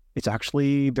 No, it's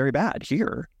actually very bad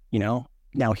here.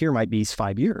 Now here might be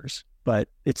 5 years, but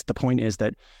the point is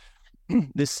that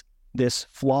this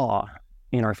flaw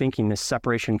in our thinking, this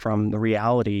separation from the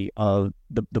reality of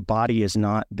the body is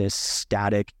not this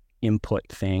static input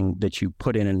thing that you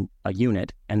put in a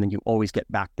unit and then you always get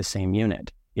back the same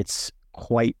unit. It's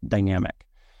quite dynamic,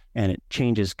 and it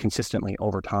changes consistently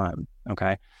over time.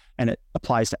 Okay. And it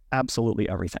applies to absolutely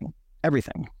everything.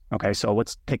 Okay. So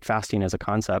let's take fasting as a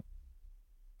concept.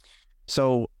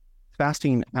 So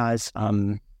fasting has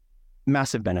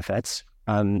massive benefits.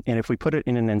 And if we put it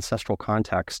in an ancestral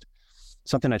context,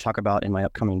 something I talk about in my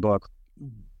upcoming book,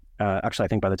 actually, I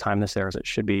think by the time this airs, it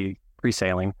should be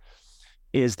pre-sailing,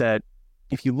 is that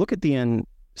if you look at the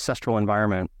ancestral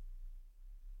environment,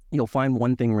 you'll find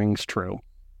one thing rings true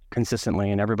consistently,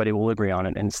 and everybody will agree on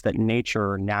it, and it's that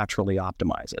nature naturally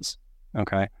optimizes,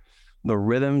 okay? The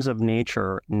rhythms of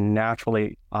nature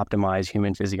naturally optimize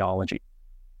human physiology.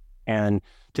 And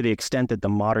to the extent that the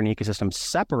modern ecosystem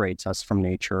separates us from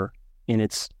nature in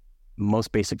its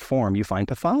most basic form, you find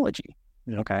pathology,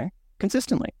 okay,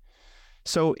 consistently.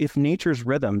 So if nature's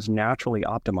rhythms naturally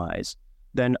optimize,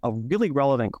 then a really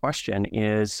relevant question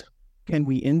is, can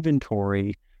we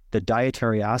inventory the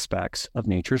dietary aspects of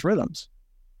nature's rhythms?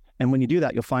 And when you do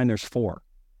that, you'll find there's 4.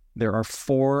 There are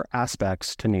 4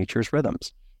 aspects to nature's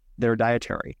rhythms. They're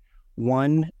dietary.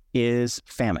 One is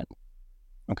famine,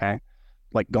 okay?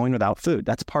 Like going without food.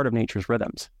 That's part of nature's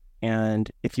rhythms. And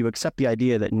if you accept the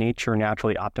idea that nature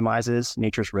naturally optimizes,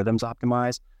 nature's rhythms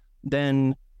optimize,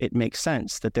 then it makes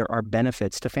sense that there are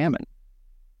benefits to famine.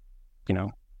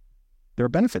 There are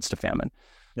benefits to famine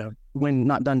when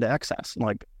not done to excess.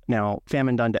 Like, now,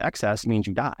 famine done to excess means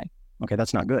you die. Okay,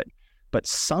 that's not good. But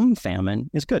some famine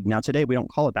is good. Now, today we don't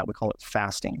call it that. We call it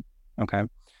fasting. Okay.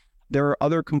 There are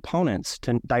other components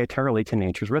dietarily to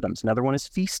nature's rhythms. Another one is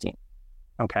feasting.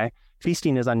 Okay.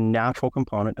 Feasting is a natural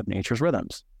component of nature's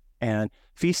rhythms. And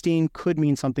feasting could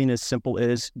mean something as simple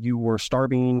as you were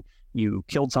starving, you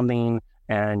killed something,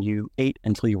 and you ate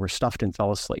until you were stuffed and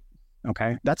fell asleep.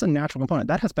 Okay. That's a natural component.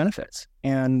 That has benefits.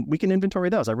 And we can inventory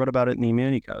those. I wrote about it in the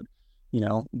Immunity Code,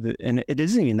 and it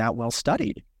isn't even that well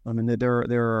studied. I mean, there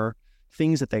are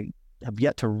things that they have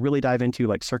yet to really dive into,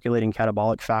 like circulating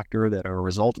catabolic factor, that are a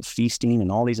result of feasting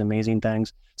and all these amazing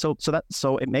things. So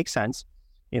it makes sense.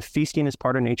 If feasting is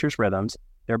part of nature's rhythms,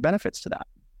 there are benefits to that.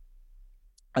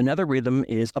 Another rhythm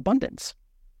is abundance.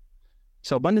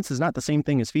 So abundance is not the same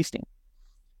thing as feasting.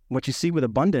 What you see with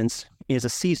abundance is a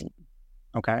season,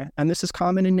 okay? And this is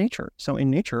common in nature. So in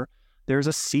nature, there's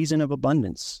a season of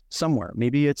abundance somewhere.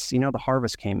 Maybe it's, the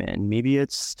harvest came in. Maybe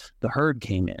it's the herd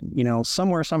came in.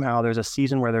 Somewhere, somehow, there's a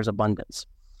season where there's abundance.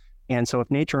 And so if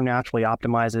nature naturally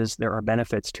optimizes, there are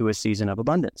benefits to a season of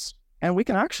abundance. And we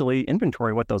can actually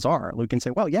inventory what those are. We can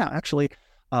say, well, yeah, actually,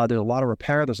 there's a lot of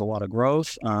repair, there's a lot of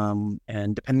growth.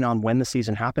 And depending on when the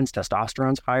season happens,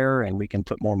 testosterone's higher, and we can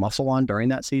put more muscle on during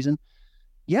that season.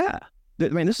 Yeah,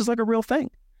 this is like a real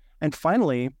thing. And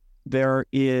finally, there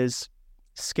is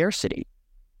scarcity.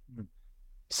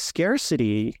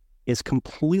 Scarcity is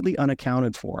completely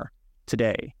unaccounted for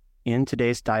today in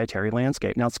today's dietary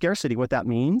landscape. Now, scarcity, what that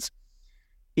means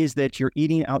is that you're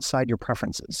eating outside your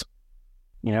preferences.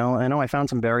 I know I found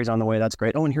some berries on the way. That's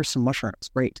great. Oh, and here's some mushrooms.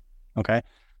 Great. Okay.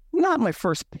 Not my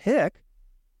first pick,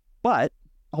 but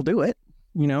I'll do it,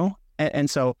 And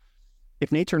so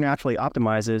if nature naturally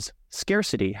optimizes,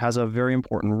 scarcity has a very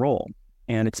important role.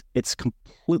 And it's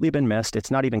completely been missed.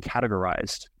 It's not even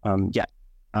categorized yet.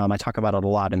 I talk about it a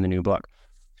lot in the new book.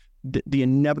 The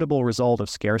inevitable result of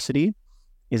scarcity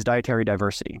is dietary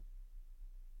diversity.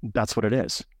 That's what it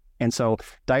is. And so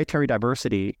dietary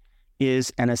diversity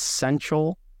is an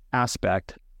essential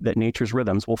aspect that nature's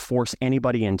rhythms will force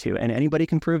anybody into. And anybody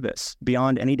can prove this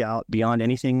beyond any doubt, beyond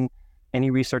anything any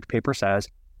research paper says.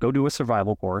 Go do a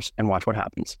survival course and watch what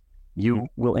happens. You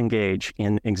will engage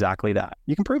in exactly that.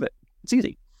 You can prove it. It's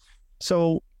easy.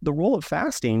 So the role of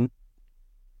fasting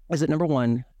is that, number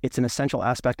one, it's an essential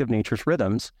aspect of nature's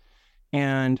rhythms.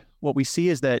 And what we see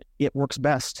is that it works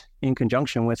best in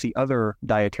conjunction with the other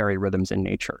dietary rhythms in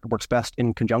nature. It works best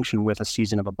in conjunction with a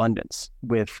season of abundance,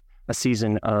 with a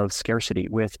season of scarcity,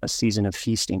 with a season of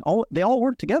feasting. They all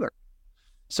work together.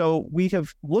 So we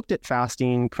have looked at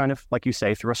fasting kind of, like you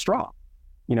say, through a straw.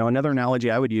 Another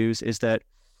analogy I would use is that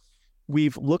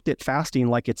we've looked at fasting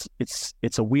like it's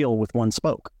a wheel with one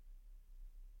spoke.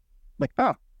 Like,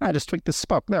 oh, I just tweaked this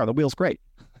spoke there. The wheel's great.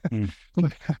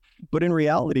 But in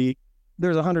reality,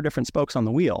 there's 100 different spokes on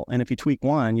the wheel. And if you tweak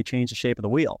one, you change the shape of the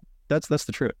wheel. That's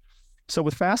the truth. So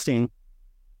with fasting,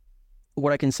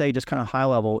 what I can say just kind of high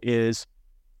level is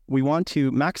we want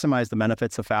to maximize the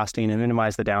benefits of fasting and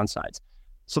minimize the downsides.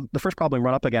 So the first problem we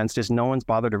run up against is no one's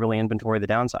bothered to really inventory the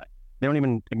downside. They don't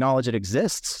even acknowledge it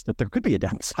exists, that there could be a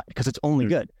downside because it's only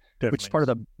good, which is part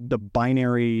of the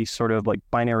binary sort of like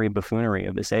binary buffoonery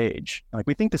of this age. Like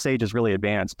we think this age is really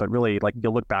advanced, but really like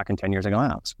you'll look back in 10 years and go,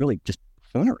 wow, it's really just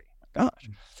buffoonery. Gosh.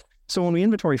 So when we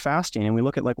inventory fasting and we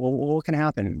look at like, well, what can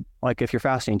happen? Like if you're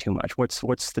fasting too much, what's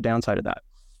the downside of that?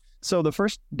 So the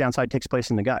first downside takes place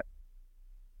in the gut.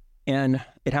 And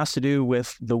it has to do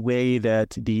with the way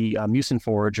that the mucin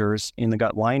foragers in the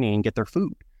gut lining get their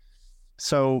food.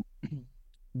 So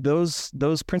those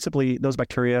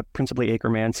bacteria, principally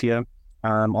Akkermansia,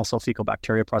 also fecal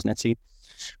bacteria prosnitzi,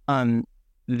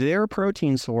 their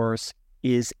protein source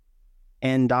is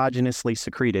endogenously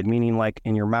secreted, meaning like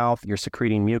in your mouth, you're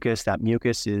secreting mucus. That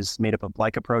mucus is made up of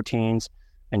glycoproteins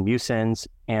and mucins,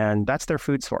 and that's their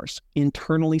food source,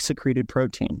 internally secreted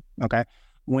protein, okay?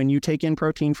 When you take in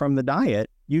protein from the diet,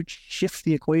 you shift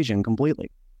the equation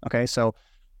completely, okay? So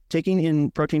taking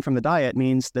in protein from the diet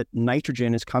means that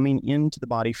nitrogen is coming into the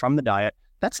body from the diet.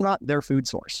 That's not their food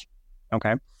source,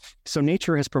 okay? So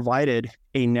nature has provided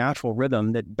a natural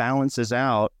rhythm that balances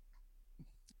out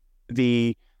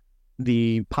the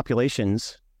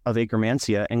populations of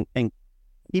Akkermansia and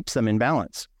keeps them in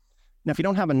balance. Now, if you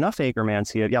don't have enough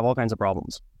Akkermansia, you have all kinds of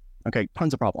problems, okay?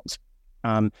 Tons of problems.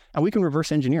 And we can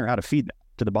reverse engineer how to feed that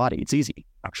to the body. It's easy,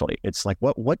 actually. It's like,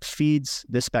 what feeds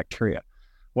this bacteria?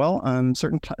 Well,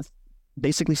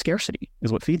 basically scarcity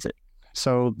is what feeds it.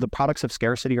 So the products of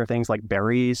scarcity are things like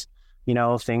berries,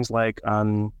 things like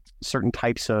certain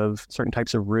types of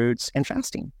roots, and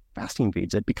fasting. Fasting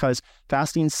feeds it because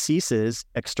fasting ceases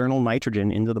external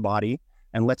nitrogen into the body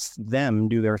and lets them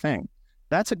do their thing.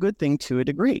 That's a good thing to a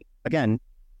degree. Again,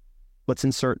 let's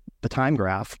insert the time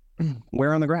graph.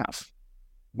 Where on the graph?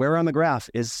 Where on the graph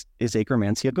is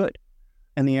Akkermansia good?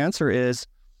 And the answer is,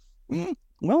 kind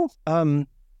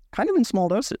of in small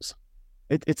doses.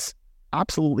 It's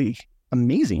absolutely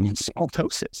amazing in small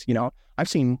doses. I've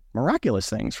seen miraculous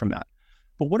things from that.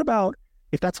 But what about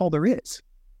if that's all there is?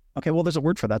 Okay, well, there's a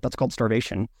word for that. That's called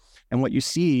starvation. And what you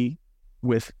see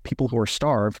with people who are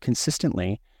starved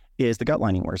consistently is the gut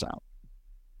lining wears out.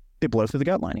 They blow through the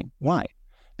gut lining. Why?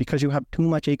 Because you have too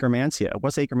much Akkermansia.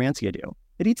 What's Akkermansia do?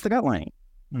 It eats the gut lining.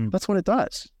 That's what it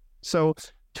does. So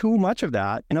too much of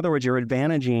that, in other words, you're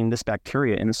advantaging this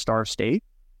bacteria in a starved state.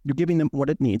 You're giving them what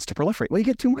it needs to proliferate. Well, you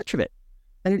get too much of it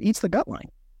and it eats the gut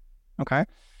lining. Okay.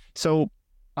 So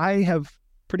I have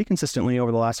pretty consistently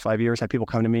over the last 5 years had people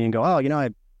come to me and go, oh,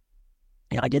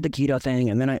 I did the keto thing,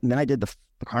 and then I did the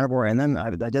carnivore, and then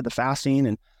I did the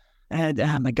fasting,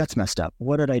 and my gut's messed up.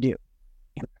 What did I do?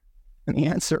 And the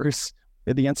answer is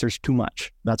too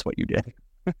much. That's what you did.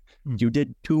 You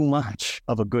did too much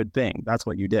of a good thing. That's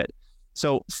what you did.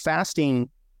 So fasting,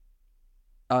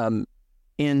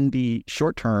 in the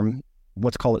short term,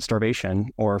 let's call it starvation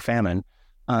or famine,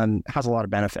 has a lot of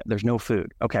benefit. There's no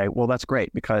food. Okay, well, that's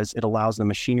great because it allows the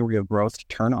machinery of growth to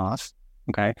turn off.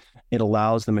 Okay, it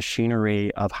allows the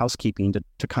machinery of housekeeping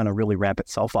to kind of really ramp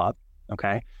itself up.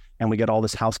 Okay, and we get all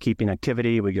this housekeeping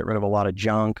activity. We get rid of a lot of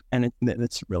junk, and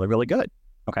it's really, really good.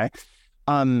 Okay,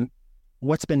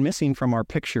 what's been missing from our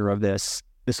picture of this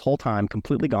whole time,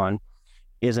 completely gone,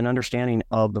 is an understanding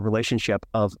of the relationship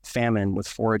of famine with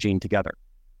foraging together.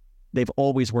 They've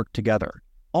always worked together,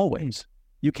 always.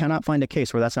 You cannot find a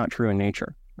case where that's not true in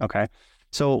nature. Okay,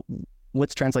 so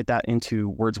let's translate that into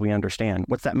words we understand.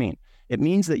 What's that mean? It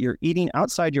means that you're eating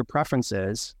outside your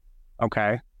preferences,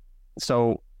 okay?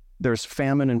 So there's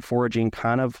famine and foraging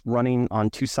kind of running on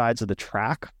two sides of the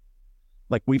track.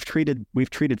 Like we've treated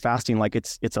fasting like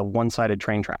it's a one-sided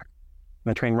train track.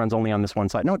 The train runs only on this one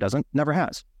side. No, it doesn't. Never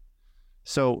has.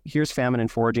 So here's famine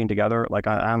and foraging together. Like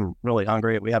I'm really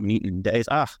hungry. We haven't eaten in days.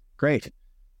 Great.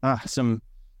 Some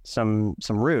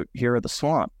root here at the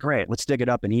swamp. Great. Let's dig it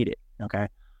up and eat it. Okay.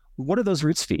 What do those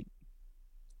roots feed?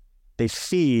 They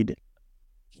feed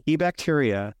key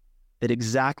bacteria that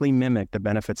exactly mimic the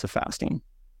benefits of fasting.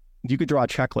 You could draw a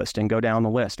checklist and go down the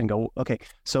list and go, okay,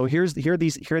 so here are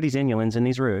these inulins in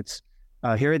these roots.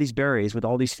 Here are these berries with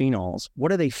all these phenols. What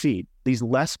do they feed? These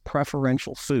less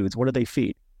preferential foods. What do they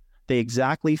feed? They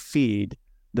exactly feed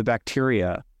the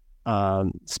bacteria,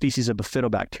 species of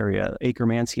bifidobacteria,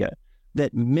 Akkermansia,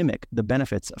 that mimic the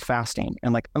benefits of fasting.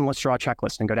 And let's draw a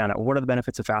checklist and go down it. What are the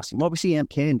benefits of fasting? Well, we see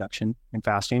AMPK induction in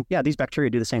fasting. Yeah, these bacteria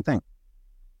do the same thing.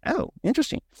 Oh,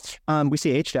 interesting. We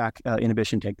see HDAC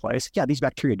inhibition take place. Yeah, these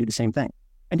bacteria do the same thing.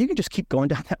 And you can just keep going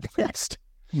down that list.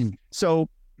 So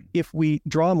if we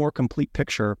draw a more complete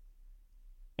picture,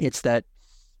 it's that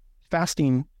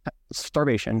fasting,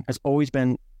 starvation, has always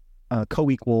been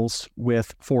co-equals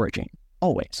with foraging.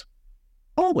 Always,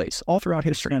 all throughout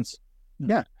history.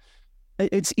 Yeah,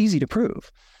 it's easy to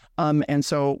prove. And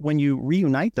so when you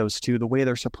reunite those two the way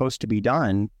they're supposed to be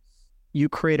done, you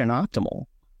create an optimal.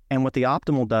 And what the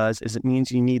optimal does is it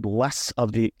means you need less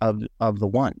of the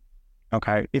one.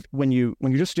 Okay. When you're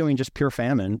just doing just pure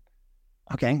famine,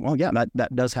 okay, well, yeah,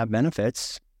 that does have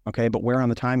benefits. Okay, but where on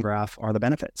the time graph are the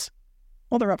benefits?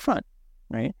 Well, they're up front,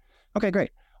 right? Okay,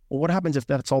 great. Well, what happens if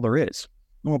that's all there is?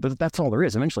 Well, but that's all there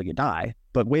is. Eventually you die.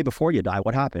 But way before you die,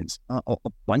 what happens? A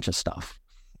bunch of stuff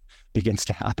begins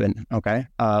to happen. Okay.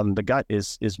 The gut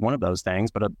is one of those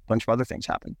things, but a bunch of other things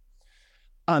happen.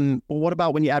 Well, what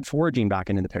about when you add foraging back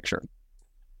into the picture?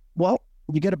 Well,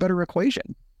 you get a better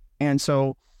equation. And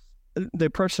so the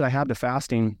approach that I have to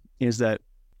fasting is that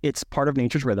it's part of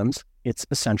nature's rhythms. It's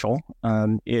essential.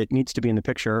 It needs to be in the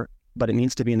picture, but it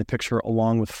needs to be in the picture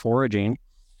along with foraging.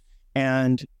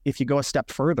 And if you go a step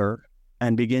further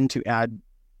and begin to add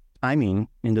timing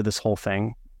into this whole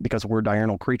thing, because we're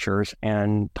diurnal creatures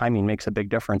and timing makes a big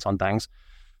difference on things,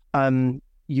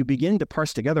 you begin to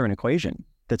parse together an equation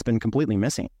that's been completely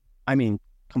missing. I mean,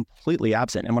 completely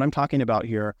absent. And what I'm talking about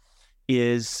here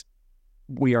is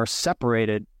we are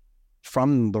separated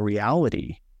from the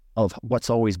reality of what's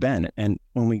always been. And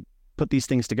when we put these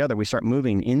things together, we start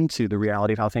moving into the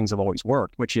reality of how things have always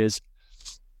worked, which is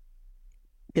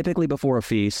typically before a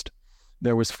feast,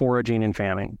 there was foraging and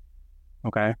famine.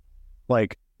 Okay.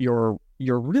 Like you're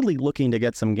really looking to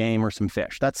get some game or some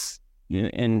fish.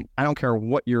 And I don't care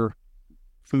what your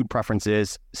food preference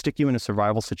is, stick you in a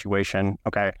survival situation.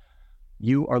 Okay.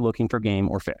 You are looking for game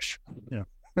or fish. Yeah.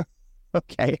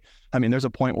 Okay. I mean, there's a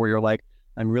point where you're like,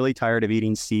 I'm really tired of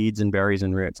eating seeds and berries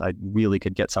and roots. I really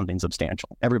could get something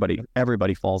substantial.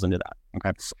 Everybody falls into that.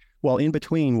 Okay. Well, in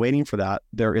between waiting for that,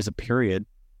 there is a period,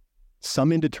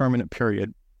 some indeterminate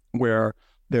period where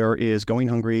there is going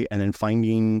hungry and then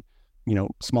finding,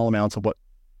 small amounts of what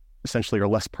essentially are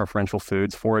less preferential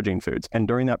foods, foraging foods. And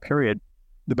during that period,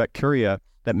 the bacteria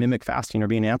that mimic fasting are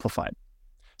being amplified.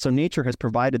 So nature has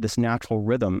provided this natural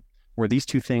rhythm where these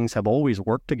two things have always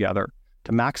worked together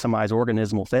to maximize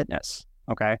organismal fitness.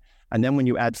 Okay. And then when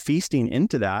you add feasting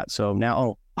into that, so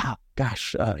now,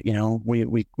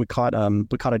 we caught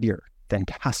a deer.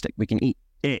 Fantastic. We can eat.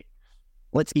 Hey,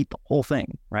 let's eat the whole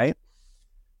thing. Right.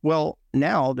 Well,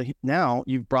 now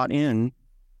you've brought in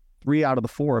 3 out of the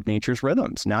 4 of nature's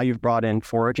rhythms. Now you've brought in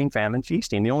foraging, famine,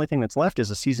 feasting. The only thing that's left is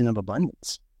a season of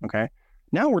abundance. Okay.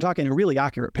 Now we're talking a really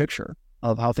accurate picture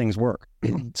of how things work.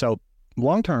 So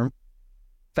long-term,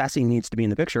 fasting needs to be in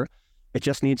the picture. It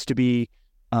just needs to be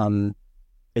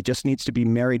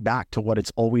married back to what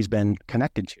it's always been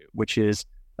connected to, which is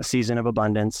a season of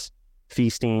abundance,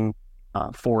 feasting,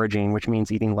 foraging, which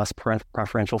means eating less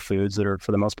preferential foods that are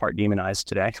for the most part demonized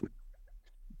today,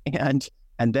 and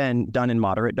then done in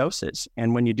moderate doses.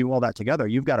 And when you do all that together,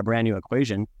 you've got a brand new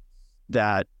equation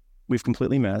that we've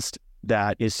completely missed,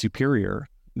 that is superior,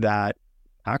 that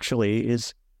actually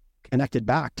is connected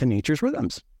back to nature's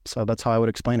rhythms. So that's how I would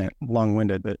explain it.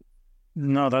 Long-winded, but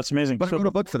no, that's amazing. But I wrote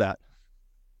a book for that.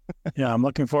 Yeah, I'm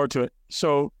looking forward to it.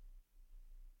 So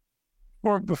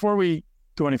before we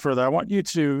go any further, I want you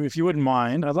to, if you wouldn't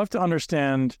mind, I'd love to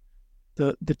understand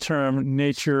the term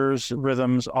nature's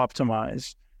rhythms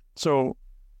optimize. So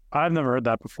I've never heard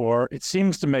that before. It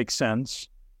seems to make sense,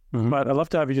 but I'd love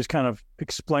to have you just kind of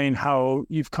explain how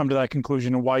you've come to that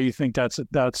conclusion and why you think that's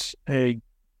a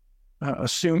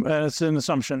assume it's an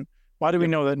assumption. Why do we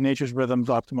know that nature's rhythm's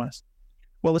optimized?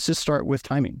 Well, let's just start with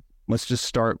timing. Let's just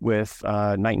start with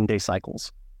night and day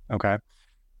cycles. Okay.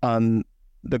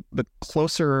 The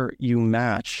closer you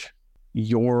match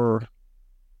your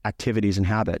activities and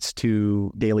habits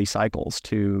to daily cycles,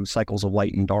 to cycles of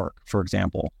light and dark, for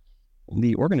example,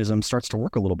 the organism starts to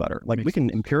work a little better. Like we can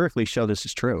empirically show this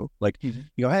is true. Like you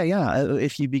go, hey, yeah,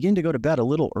 if you begin to go to bed a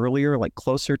little earlier, like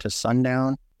closer to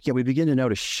sundown, yeah, we begin to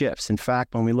notice shifts. In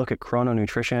fact, when we look at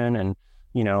chrononutrition and,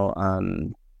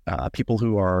 people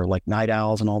who are like night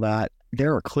owls and all that,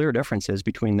 there are clear differences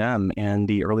between them and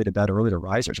the early to bed, early to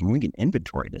risers. I mean, we can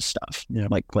inventory this stuff. Yeah.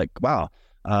 Like, wow,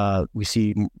 we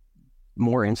see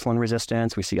more insulin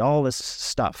resistance. We see all this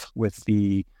stuff with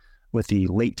the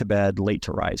late to bed, late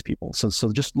to rise people.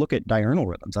 So just look at diurnal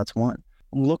rhythms. That's one.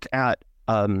 Look at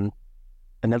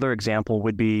another example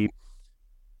would be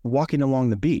walking along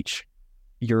the beach.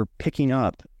 You're picking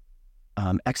up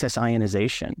excess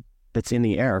ionization that's in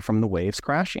the air from the waves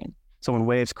crashing. So when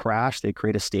waves crash, they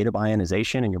create a state of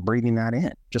ionization and you're breathing that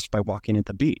in just by walking at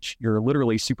the beach. You're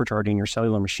literally supercharging your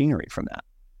cellular machinery from that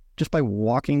just by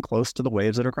walking close to the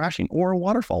waves that are crashing. Or a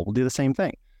waterfall will do the same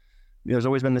thing. There's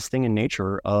always been this thing in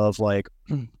nature of like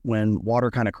when water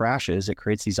kind of crashes, it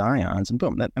creates these ions and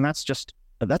boom.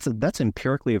 That's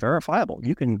empirically verifiable.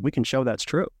 We can show that's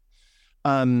true.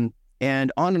 And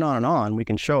on and on and on, we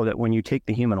can show that when you take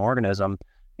the human organism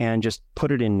and just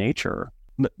put it in nature.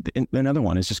 Another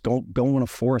one is just go on a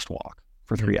forest walk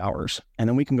for 3 hours, and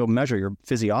then we can go measure your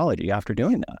physiology after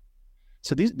doing that.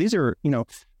 So these are,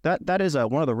 that is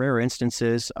one of the rare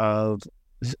instances of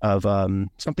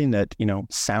something that,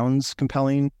 sounds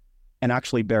compelling and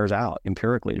actually bears out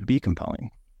empirically to be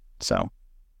compelling. So,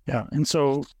 yeah. And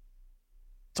so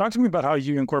talk to me about how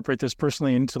you incorporate this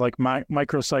personally into like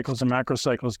microcycles and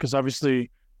macrocycles, because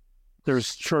obviously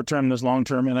there's short-term, there's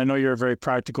long-term, and I know you're a very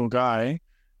practical guy.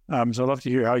 So I'd love to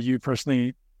hear how you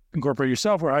personally incorporate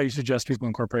yourself or how you suggest people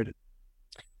incorporate it.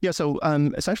 Yeah. So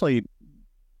essentially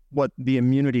what the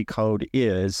immunity code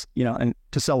is, and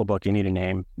to sell a book, you need a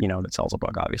name, that sells a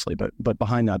book, obviously, but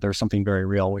behind that, there's something very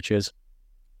real, which is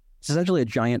it's essentially a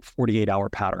giant 48-hour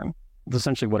pattern. That's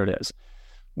essentially what it is,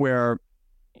 where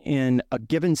in a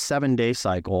given 7-day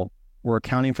cycle, we're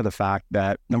accounting for the fact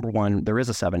that, number one, there is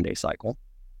a 7-day cycle.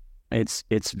 It's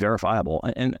verifiable.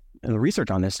 And the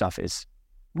research on this stuff is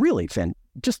really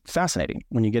just fascinating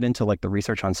when you get into like the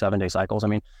research on 7-day cycles. I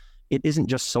mean, it isn't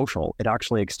just social. It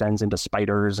actually extends into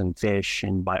spiders and fish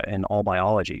and all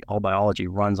biology. All biology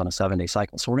runs on a 7-day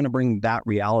cycle. So we're going to bring that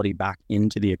reality back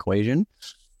into the equation.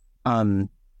 And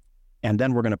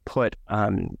then we're going to put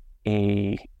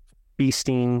a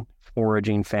feasting,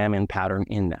 foraging, famine pattern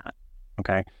in that.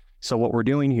 Okay. So what we're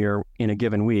doing here in a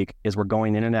given week is we're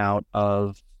going in and out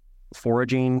of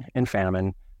foraging and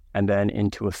famine and then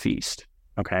into a feast.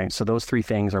 Okay. So those three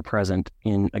things are present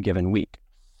in a given week.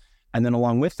 And then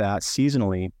along with that,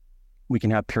 seasonally, we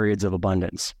can have periods of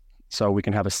abundance. So we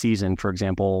can have a season, for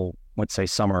example, let's say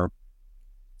summer,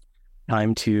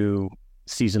 time to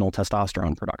seasonal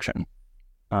testosterone production.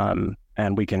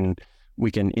 And we can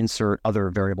insert other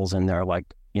variables in there, like,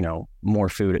 more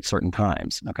food at certain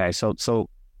times. Okay. So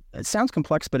it sounds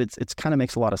complex, but it's kind of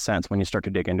makes a lot of sense when you start to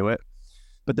dig into it.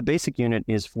 But the basic unit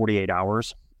is 48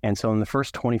 hours. And so in the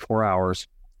first 24 hours,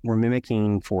 we're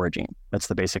mimicking foraging. That's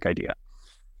the basic idea.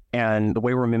 And the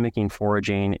way we're mimicking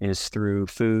foraging is through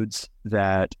foods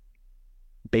that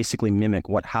basically mimic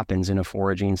what happens in a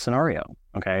foraging scenario.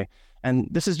 Okay. And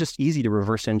this is just easy to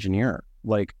reverse engineer.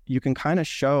 Like you can kind of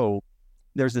show,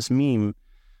 there's this meme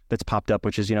that's popped up,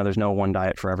 which is, there's no one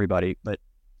diet for everybody. But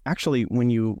actually, when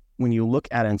you look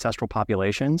at ancestral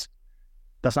populations,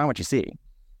 that's not what you see.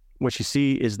 What you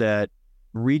see is that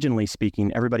regionally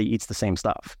speaking, everybody eats the same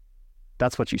stuff.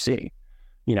 That's what you see.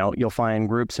 You'll find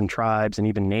groups and tribes and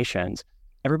even nations,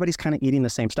 everybody's kind of eating the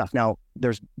same stuff. Now,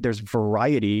 there's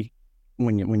variety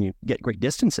when you get great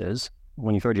distances,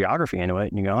 when you throw geography into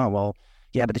it and you go, oh, well,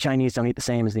 yeah, but the Chinese don't eat the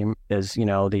same as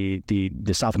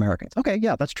the South Americans. Okay,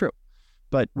 yeah, that's true.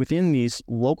 But within these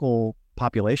local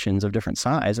populations of different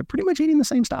size, they're pretty much eating the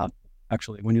same stuff,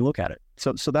 actually, when you look at it.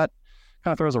 So that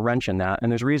kind of throws a wrench in that,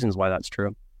 and there's reasons why that's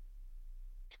true.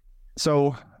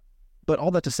 So, but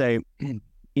all that to say,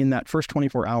 in that first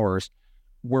 24 hours,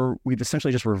 we've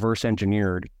essentially just reverse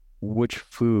engineered which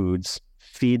foods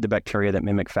feed the bacteria that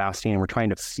mimic fasting, and we're trying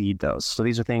to feed those. So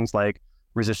these are things like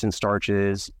resistant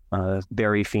starches,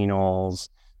 berry phenols,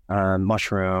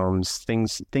 mushrooms,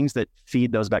 things that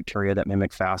feed those bacteria that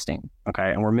mimic fasting.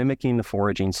 Okay, and we're mimicking the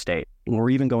foraging state. And we're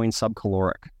even going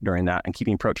subcaloric during that and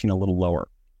keeping protein a little lower.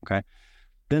 Okay,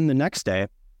 then the next day,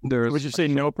 would you say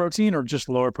no protein or just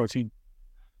lower protein?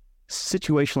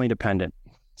 situationally dependent.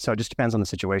 So it just depends on the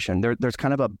situation. There's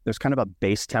kind of a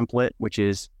base template, which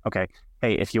is, okay,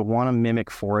 hey, if you want to mimic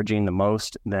foraging the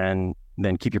most, then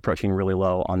keep your protein really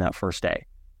low on that first day.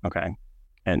 Okay.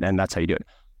 And that's how you do it.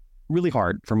 Really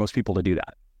hard for most people to do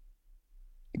that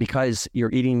because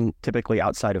you're eating typically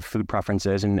outside of food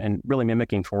preferences, and really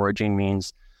mimicking foraging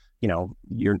means,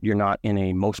 you're not in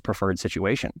a most preferred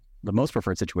situation. The most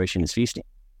preferred situation is feasting.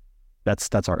 That's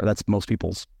most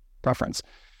people's preference.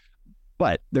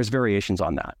 But there's variations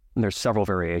on that. And there's several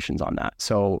variations on that.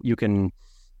 So you can,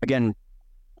 again,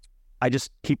 I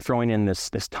just keep throwing in this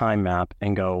time map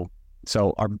and go,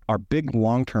 so our big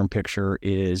long-term picture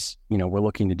is, we're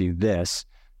looking to do this,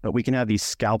 but we can have these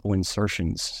scalpel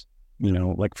insertions,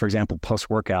 like for example,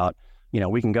 post-workout,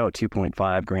 we can go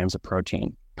 2.5 grams of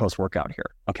protein post-workout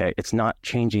here. Okay. It's not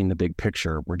changing the big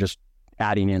picture. We're just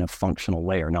adding in a functional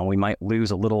layer. Now we might lose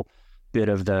a little bit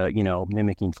of the,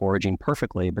 mimicking foraging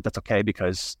perfectly, but that's okay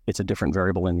because it's a different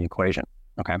variable in the equation.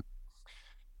 Okay.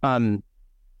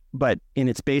 But in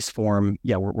its base form,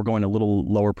 yeah, we're going a little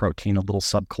lower protein, a little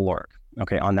subcaloric,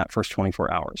 okay, on that first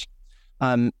 24 hours.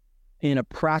 In a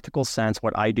practical sense,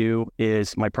 what I do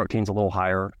is my protein's a little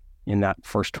higher in that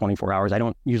first 24 hours. I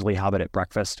don't usually have it at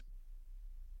breakfast,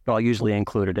 but I'll usually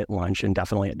include it at lunch and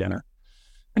definitely at dinner.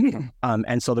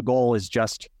 And so the goal is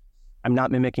just, I'm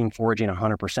not mimicking foraging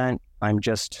 100%. I'm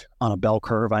just on a bell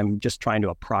curve. I'm just trying to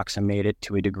approximate it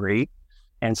to a degree.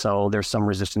 And so there's some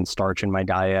resistant starch in my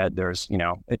diet. There's,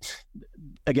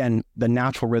 again, the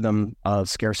natural rhythm of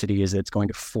scarcity is it's going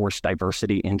to force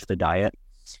diversity into the diet.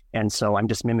 And so I'm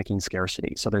just mimicking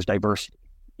scarcity. So there's diversity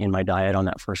in my diet on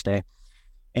that first day.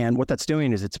 And what that's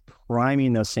doing is it's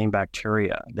priming those same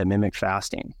bacteria that mimic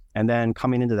fasting. And then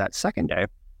coming into that second day,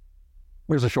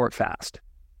 there's a short fast.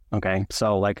 Okay.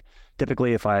 So like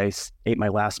typically if I ate my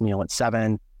last meal at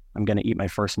 7, I'm going to eat my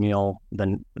first meal,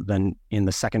 then in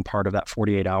the second part of that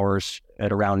 48 hours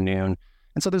at around noon.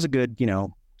 And so there's a good,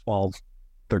 12,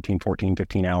 13, 14,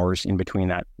 15 hours in between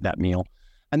that meal.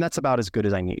 And that's about as good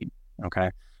as I need.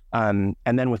 Okay. And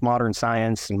then with modern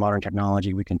science and modern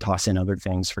technology, we can toss in other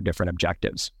things for different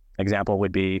objectives. Example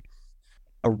would be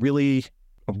a really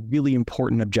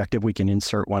important objective we can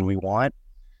insert when we want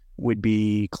would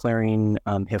be clearing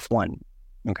HIF1.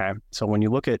 Okay. So when you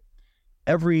look at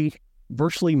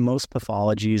virtually most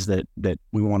pathologies that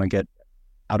we want to get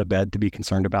out of bed to be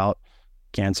concerned about,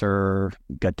 cancer,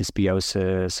 gut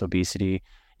dysbiosis, obesity,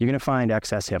 you're going to find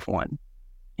excess HIF1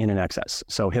 in an excess.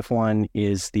 So HIF1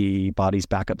 is the body's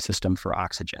backup system for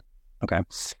oxygen. Okay.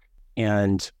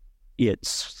 And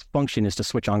its function is to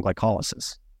switch on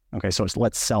glycolysis. Okay. So it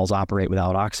lets cells operate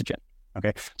without oxygen.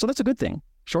 Okay. So that's a good thing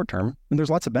short term. And there's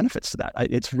lots of benefits to that.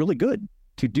 It's really good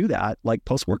to do that like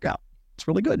post-workout. It's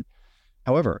really good.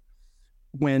 However,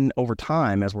 when over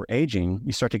time, as we're aging,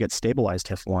 you start to get stabilized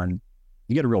HIF1,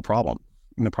 you get a real problem.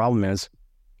 And the problem is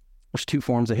there's two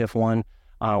forms of HIF1.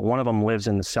 One of them lives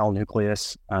in the cell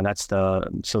nucleus. So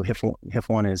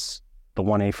HIF1 is the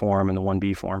 1A form and the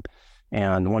 1B form.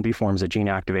 And the 1B form is a gene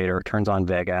activator. It turns on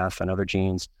VEGF and other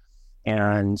genes.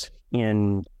 And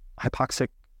in hypoxic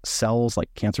cells,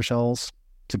 like cancer cells,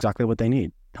 it's exactly what they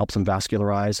need. Helps them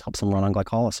vascularize, helps them run on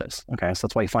glycolysis. Okay, so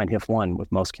that's why you find HIF1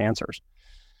 with most cancers.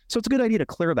 So it's a good idea to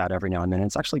clear that every now and then.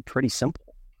 It's actually pretty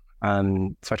simple.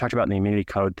 So I talked about in the immunity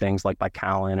code things like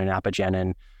bicalin and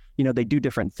apigenin. They do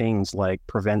different things like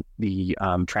prevent the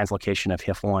translocation of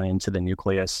HIF1 into the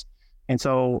nucleus. And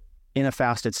so in a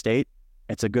fasted state,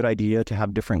 it's a good idea to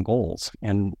have different goals.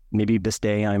 And maybe this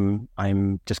day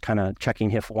I'm just kind of checking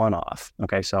HIF1 off.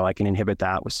 Okay, so I can inhibit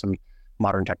that with some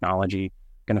modern technology.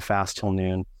 Going to fast till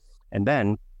noon, and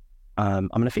then I'm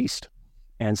going to feast.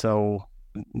 And so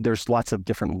there's lots of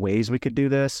different ways we could do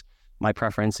this. My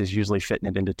preference is usually fitting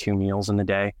it into 2 meals in the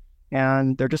day,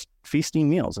 and they're just feasting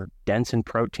meals. They're dense in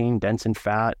protein, dense in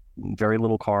fat, very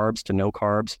little carbs to no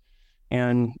carbs,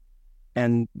 and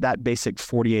that basic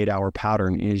 48-hour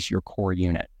pattern is your core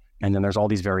unit. And then there's all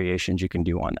these variations you can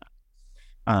do on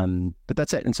that. But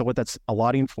that's it. And so what that's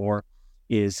allotting for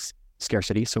is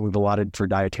scarcity. So we've allotted for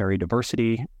dietary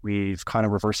diversity. We've kind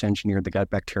of reverse engineered the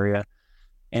gut bacteria.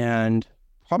 And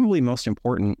probably most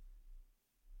important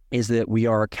is that we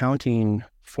are accounting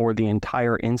for the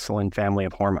entire insulin family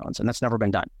of hormones. And that's never been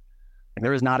done.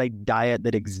 There is not a diet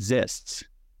that exists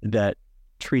that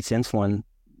treats insulin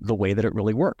the way that it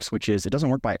really works, which is it doesn't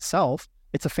work by itself.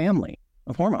 It's a family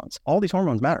of hormones. All these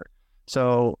hormones matter.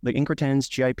 So the incretins,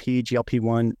 GIP,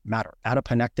 GLP-1 matter.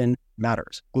 Adiponectin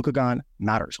matters. Glucagon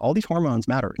matters. All these hormones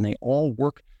matter, and they all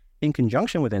work in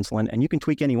conjunction with insulin, and you can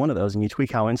tweak any one of those, and you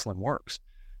tweak how insulin works.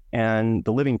 And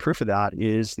the living proof of that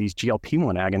is these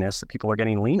GLP-1 agonists that people are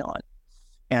getting lean on.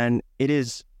 And it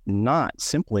is not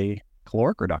simply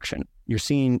caloric reduction. You're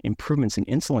seeing improvements in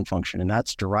insulin function, and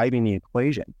that's driving the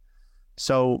equation.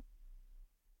 So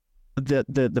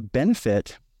the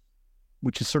benefit,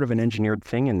 which is sort of an engineered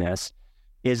thing in this,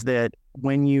 is that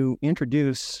when you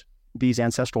introduce these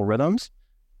ancestral rhythms,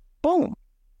 boom,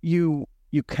 you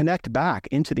connect back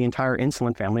into the entire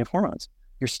insulin family of hormones.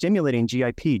 You're stimulating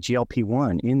GIP,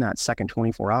 GLP-1 in that second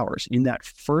 24 hours. In that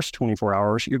first 24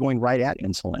 hours, you're going right at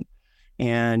insulin,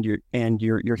 and you're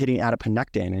hitting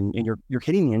adiponectin, and you're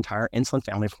hitting the entire insulin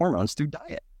family of hormones through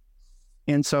diet.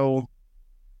 And so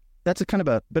that's a kind of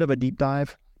a bit of a deep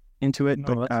dive into it.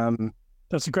 No,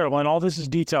 that's incredible. And all this is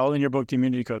detailed in your book, The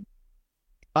Immunity Code.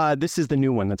 This is the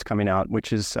new one that's coming out,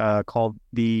 which is called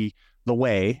The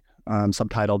Way,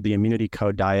 subtitled The Immunity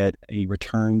Code Diet, A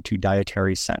Return to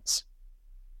Dietary Sense.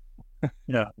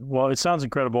 Yeah, well, it sounds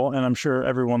incredible, and I'm sure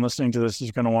everyone listening to this is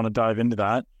going to want to dive into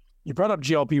that. You brought up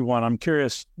GLP-1. I'm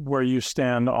curious where you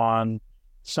stand on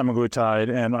semaglutide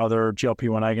and other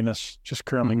GLP-1 agonists just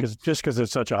currently, because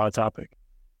it's such a hot topic.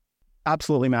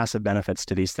 Absolutely massive benefits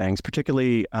to these things,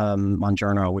 particularly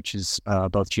Mounjaro, which is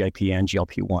both GIP and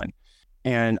GLP-1.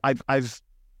 And I've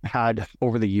had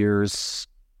over the years,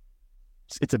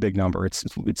 it's a big number.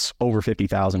 It's over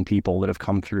 50,000 people that have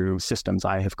come through systems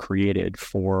I have created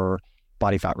for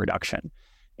body fat reduction.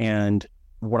 And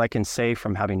what I can say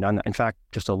from having done that, in fact,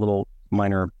 just a little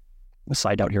minor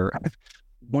side note here,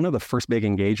 one of the first big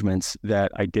engagements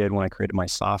that I did when I created my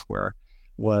software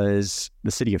was the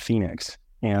city of Phoenix.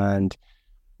 And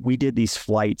we did these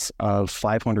flights of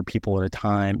 500 people at a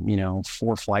time,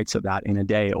 4 flights of that in a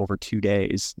day over 2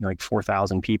 days, like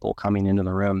 4,000 people coming into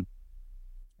the room,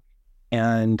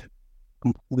 and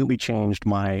completely changed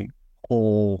my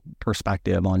whole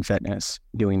perspective on fitness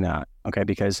doing that. Okay.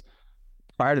 Because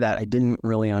prior to that, I didn't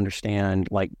really understand,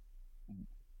 I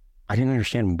didn't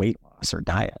understand weight loss or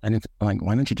diet. I didn't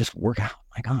why don't you just work out?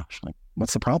 My gosh,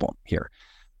 what's the problem here?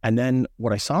 And then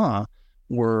what I saw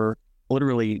were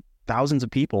literally thousands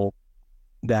of people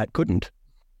that couldn't,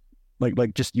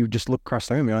 you just look across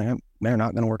the room, you're like, they're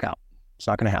not going to work out. It's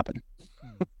not going to happen.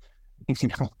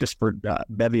 Just for a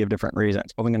bevy of different reasons,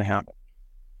 it's only going to happen.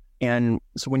 And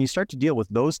so when you start to deal with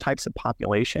those types of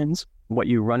populations, what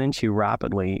you run into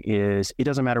rapidly is it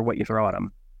doesn't matter what you throw at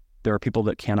them. There are people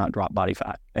that cannot drop body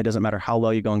fat. It doesn't matter how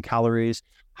low you go in calories,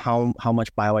 how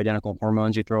much bioidentical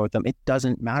hormones you throw at them. It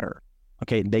doesn't matter.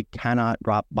 Okay, they cannot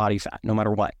drop body fat no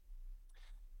matter what.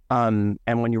 And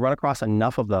when you run across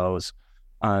enough of those,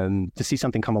 to see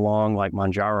something come along like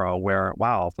Mounjaro, where,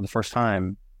 wow, for the first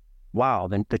time, wow,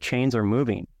 then the chains are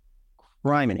moving.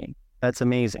 Criminy, that's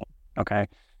amazing. Okay,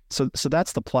 so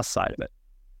that's the plus side of it.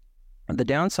 The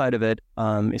downside of it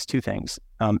is 2 things.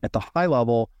 At the high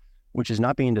level, which is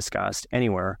not being discussed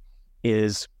anywhere,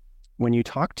 is when you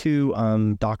talk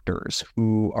to doctors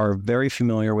who are very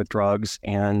familiar with drugs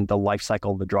and the life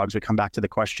cycle of the drugs, we come back to the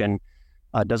question,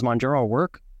 does Mounjaro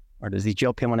work? Or does these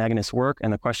GLP-1 agonists work?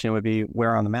 And the question would be,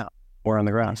 where on the map? Where on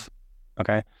the graph?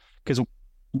 Okay? Because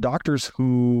doctors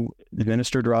who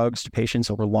administer drugs to patients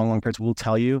over long periods will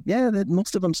tell you, that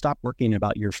most of them stop working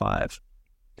about year 5.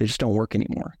 They just don't work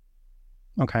anymore.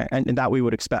 Okay? And that we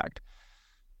would expect.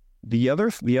 The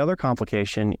other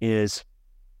complication is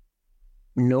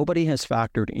nobody has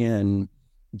factored in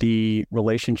the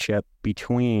relationship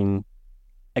between,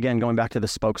 again, going back to the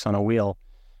spokes on a wheel.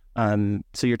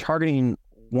 So you're targeting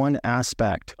one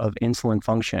aspect of insulin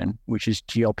function, which is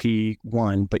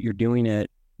GLP-1, but you're doing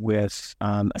it with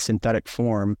a synthetic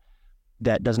form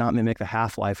that does not mimic the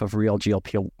half-life of real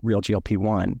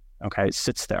GLP-1. Okay, it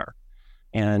sits there.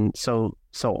 And so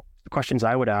the questions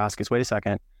I would ask is, wait a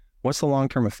second, what's the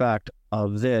long-term effect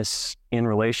of this in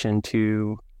relation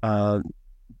to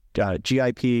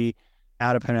GIP,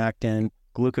 adiponectin,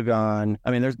 glucagon?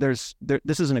 I mean, this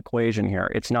is an equation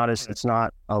here. It's not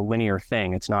a linear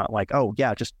thing. It's not like, oh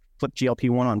yeah, just flip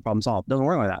GLP-1 on, problem solved. It doesn't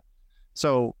work like that.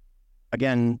 So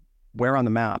again, where on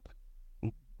the map,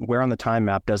 where on the time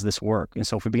map does this work? And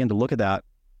so if we begin to look at that,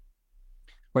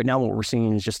 right now what we're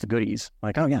seeing is just the goodies.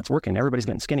 Like, oh yeah, it's working. Everybody's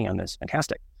getting skinny on this.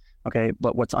 Fantastic. Okay,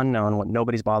 but what's unknown, what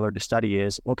nobody's bothered to study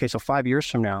is, okay, so 5 years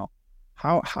from now,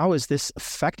 how is this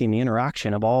affecting the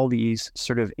interaction of all these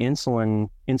sort of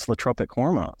insulotropic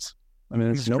hormones? I mean,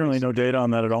 there's currently no data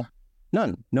on that at all.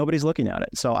 None. Nobody's looking at it.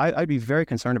 So I'd be very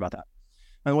concerned about that.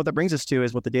 And what that brings us to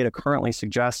is what the data currently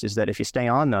suggests is that if you stay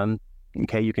on them,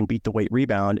 okay, you can beat the weight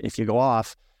rebound. If you go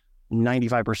off,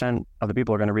 95% of the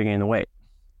people are going to regain the weight.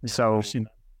 So,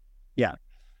 yeah.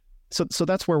 So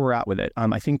that's where we're at with it.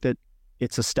 I think that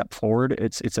it's a step forward.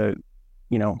 It's a,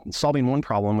 solving one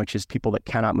problem, which is people that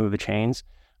cannot move the chains.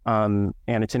 And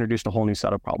it's introduced a whole new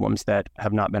set of problems that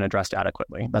have not been addressed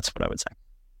adequately. That's what I would say.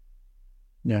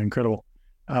 Yeah, incredible.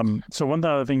 So one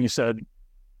other thing you said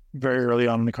very early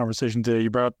on in the conversation today, you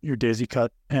brought up your daisy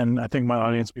cut, and I think my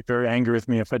audience would be very angry with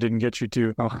me if I didn't get you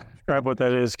to describe what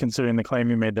that is, considering the claim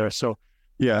you made there. So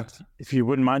yeah, if you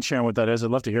wouldn't mind sharing what that is,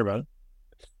 I'd love to hear about it.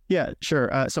 Yeah, sure.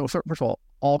 So first of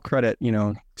all credit,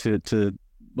 to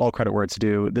all credit where it's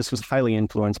due. This was highly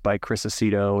influenced by Chris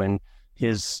Aceto and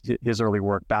his early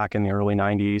work back in the early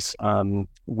 90s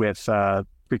with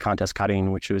pre-contest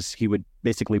cutting, which was he would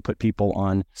basically put people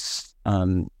on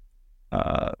very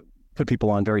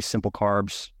simple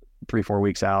carbs 3-4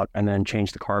 weeks out, and then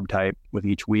change the carb type with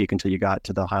each week until you got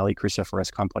to the highly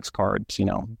cruciferous complex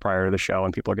carbs, prior to the show,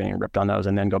 and people are getting ripped on those,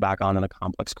 and then go back on to the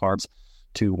complex carbs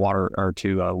to water or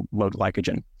to low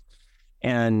glycogen.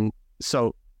 And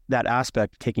so that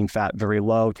aspect, taking fat very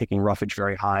low, taking roughage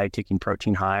very high, taking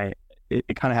protein high,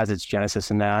 it kind of has its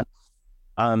genesis in that.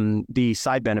 The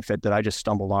side benefit that I just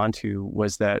stumbled onto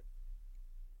was that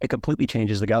it completely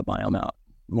changes the gut biome out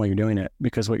while you're doing it,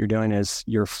 because what you're doing is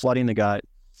you're flooding the gut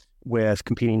with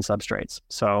competing substrates.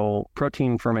 So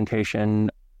protein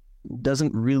fermentation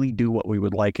doesn't really do what we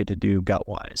would like it to do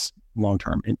gut-wise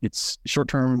long-term. It's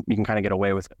short-term, you can kind of get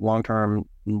away with it. Long-term,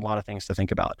 a lot of things to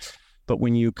think about. But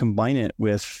when you combine it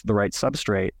with the right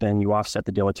substrate, then you offset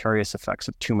the deleterious effects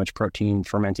of too much protein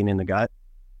fermenting in the gut.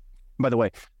 By the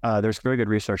way, there's very good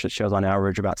research that shows on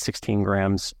average about 16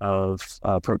 grams of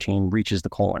protein reaches the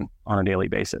colon on a daily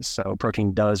basis. So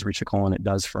protein does reach the colon, it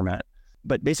does ferment.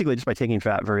 But basically just by taking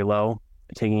fat very low,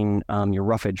 taking your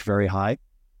roughage very high,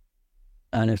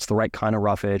 and it's the right kind of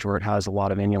roughage where it has a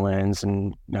lot of inulins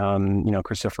and,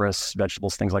 cruciferous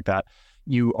vegetables, things like that,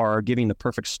 you are giving the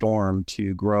perfect storm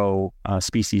to grow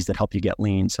species that help you get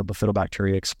lean. So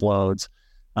bifidobacteria explodes.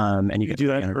 And you do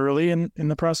that early in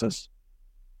the process?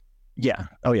 Yeah.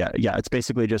 Oh, yeah. Yeah. It's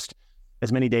basically just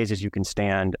as many days as you can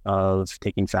stand of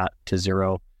taking fat to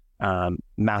zero.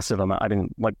 Massive amount.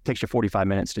 Takes you 45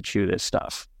 minutes to chew this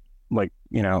stuff. So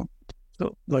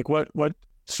what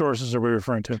sources are we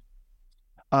referring to?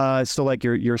 So like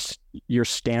your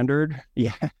standard.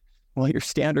 Yeah. Well, your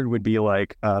standard would be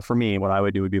like, for me, what I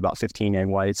would do would be about 15 egg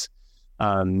whites,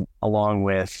 along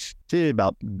with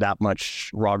about that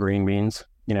much raw green beans,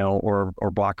 or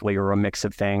broccoli, or a mix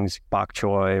of things, bok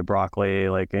choy, broccoli,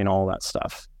 all that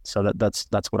stuff. So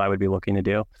that's what I would be looking to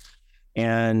do.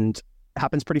 And it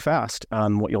happens pretty fast.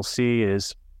 What you'll see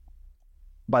is,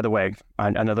 by the way,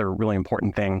 another really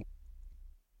important thing.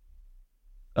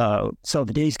 So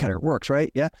the days cutter works,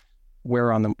 right? Yeah.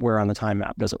 Where on the time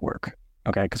map does it work?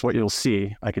 Okay, because what you'll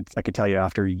see, I could tell you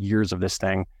after years of this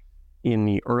thing, in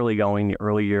the early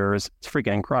years, it's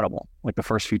freaking incredible. Like the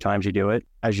first few times you do it,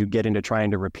 as you get into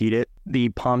trying to repeat it, the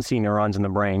POMC neurons in the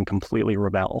brain completely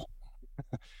rebel.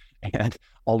 And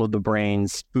all of the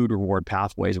brain's food reward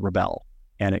pathways rebel,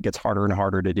 and it gets harder and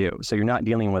harder to do. So you're not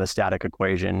dealing with a static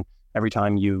equation. Every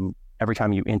time you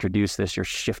introduce this, you're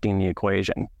shifting the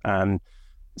equation.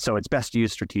 So it's best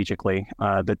used strategically.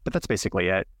 But that's basically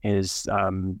it, is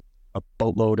a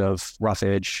boatload of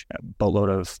roughage, a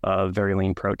boatload of very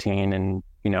lean protein, and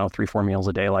 3-4 meals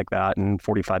a day like that, and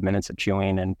 45 minutes of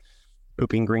chewing and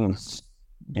pooping greens.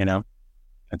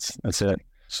 That's it.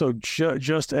 So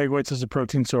just egg whites as a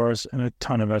protein source and a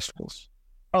ton of vegetables.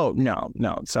 Oh, no.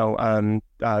 So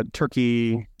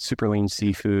turkey, super lean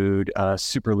seafood,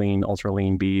 super lean, ultra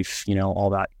lean beef, all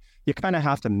that. You kind of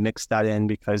have to mix that in,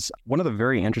 because one of the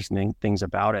very interesting things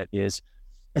about it is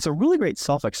it's a really great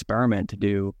self-experiment to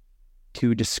do,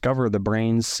 to discover the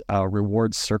brain's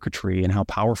reward circuitry and how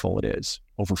powerful it is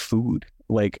over food.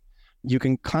 Like, you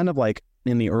can kind of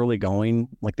in the early going,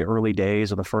 like the early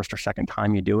days or the first or second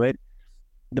time you do it,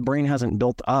 the brain hasn't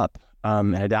built up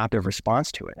an adaptive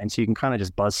response to it. And so you can kind of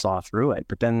just buzzsaw through it.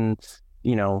 But then,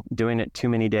 doing it too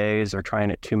many days or trying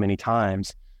it too many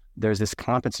times, there's this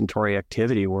compensatory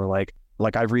activity where like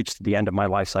I've reached the end of my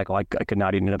life cycle. I could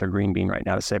not eat another green bean right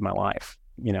now to save my life,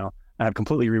 and I've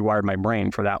completely rewired my brain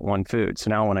for that one food.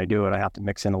 So now when I do it, I have to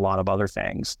mix in a lot of other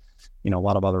things, a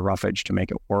lot of other roughage to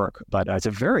make it work. But it's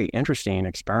a very interesting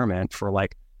experiment for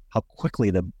how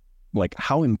quickly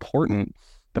how important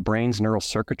the brain's neural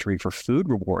circuitry for food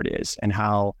reward is, and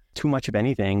how too much of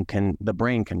anything the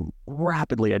brain can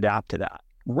rapidly adapt to that.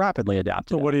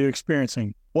 So what are you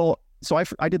experiencing? Well, so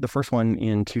I did the first one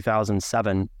in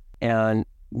 2007, and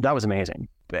that was amazing.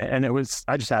 And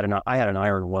I had an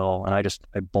iron will, and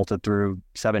I bolted through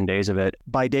 7 days of it.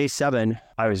 By day 7,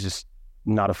 I was just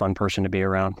not a fun person to be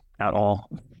around at all.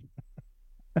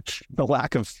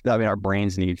 Our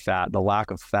brains need fat, the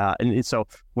lack of fat. And so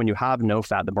when you have no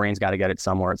fat, the brain's got to get it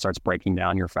somewhere. It starts breaking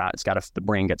down your fat. The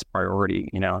brain gets priority,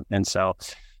 and so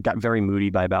got very moody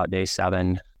by about day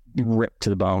 7. ripped to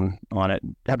the bone on it.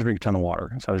 I had to drink a ton of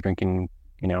water. So I was drinking,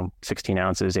 16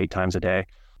 ounces 8 times a day,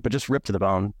 but just ripped to the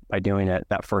bone by doing it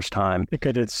that first time. I think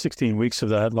I did 16 weeks of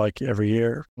that like every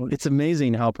year. It's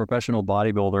amazing how professional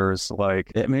bodybuilders,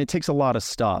 it takes a lot of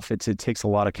stuff. It takes a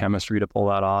lot of chemistry to pull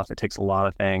that off. It takes a lot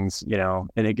of things,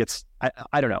 and it gets,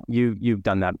 I don't know, you've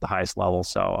done that at the highest level.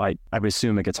 So I would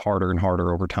assume it gets harder and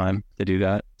harder over time to do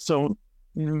that. So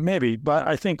maybe, but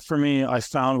I think for me, I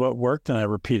found what worked and I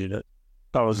repeated it.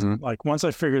 That was like, once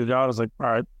I figured it out, I was like, all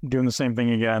right, doing the same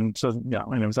thing again. So yeah,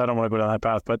 anyways, I don't want to go down that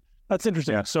path, but that's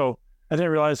interesting. Yeah. So I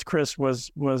didn't realize Chris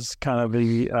was kind of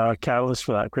the catalyst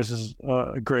for that. Chris is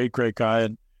a great guy,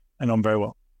 and I know him very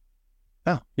well.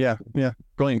 Oh, yeah.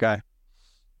 Brilliant guy.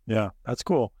 Yeah, that's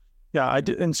cool. Yeah, I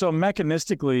did. And so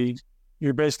mechanistically,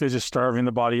 you're basically just starving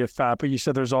the body of fat, but you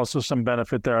said there's also some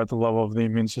benefit there at the level of the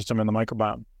immune system and the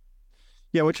microbiome.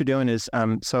 Yeah, what you're doing is,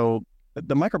 so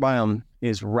the microbiome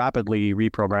is rapidly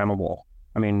reprogrammable.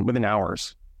 I mean, within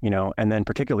hours, and then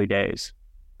particularly days.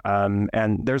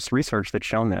 And there's research that's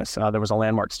shown this. There was a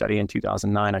landmark study in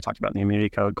 2009 I talked about in the immunity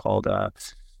code called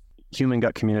human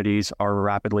gut communities are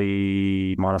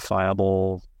rapidly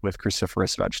modifiable with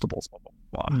cruciferous vegetables, blah, blah,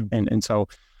 blah. And so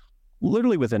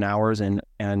literally within hours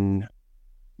and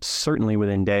certainly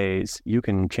within days, you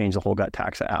can change the whole gut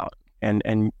taxa out.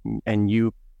 And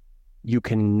you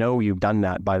can know you've done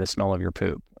that by the smell of your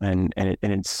poop. And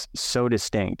it's so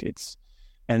distinct.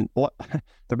 There've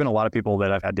been a lot of people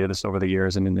that I've had do this over the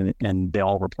years, and they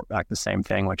all report back the same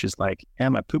thing, which is like, yeah,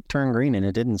 my poop turned green and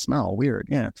it didn't smell weird.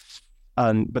 Yeah.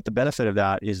 But the benefit of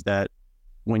that is that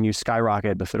when you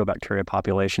skyrocket bifidobacteria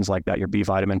populations like that, your B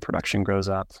vitamin production grows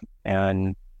up,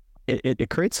 and it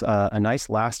creates a nice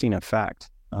lasting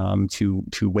effect to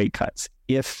weight cuts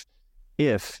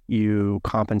if you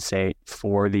compensate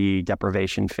for the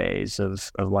deprivation phase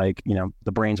of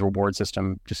the brain's reward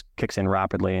system just kicks in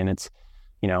rapidly, and it's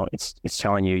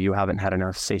telling you haven't had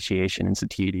enough satiation and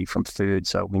satiety from food,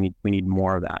 so we need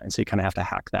more of that. And so you kind of have to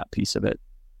hack that piece of it.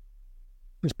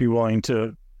 Just be willing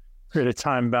to create a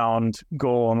time-bound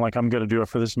goal and I'm going to do it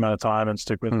for this amount of time and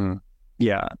stick with it.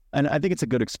 Yeah, and I think it's a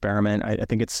good experiment. I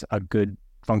think it's a good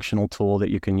functional tool that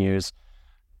you can use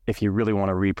if you really want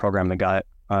to reprogram the gut.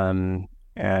 And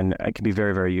it can be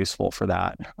very, very useful for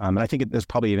that. And I think there's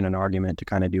probably even an argument to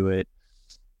kind of do it,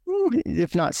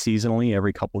 if not seasonally,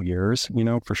 every couple years,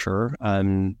 for sure. I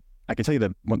can tell you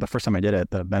that the first time I did it,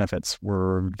 the benefits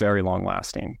were very long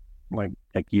lasting, like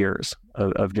years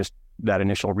of just that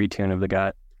initial retune of the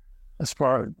gut. As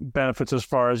far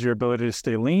as your ability to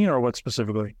stay lean, or what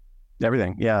specifically?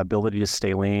 Everything. Yeah. Ability to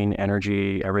stay lean,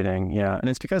 energy, everything. Yeah. And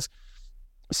it's because,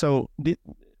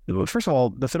 first of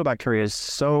all, the bifidobacteria is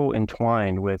so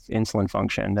entwined with insulin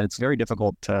function that it's very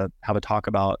difficult to have a talk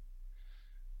about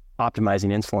optimizing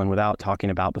insulin without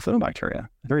talking about bifidobacteria.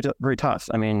 Very, very tough.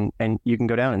 I mean, and you can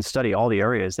go down and study all the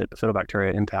areas that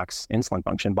bifidobacteria impacts insulin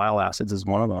function. Bile acids is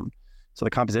one of them. So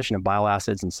the composition of bile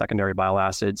acids and secondary bile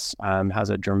acids has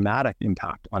a dramatic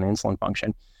impact on insulin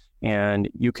function. And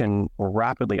you can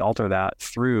rapidly alter that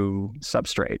through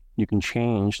substrate. You can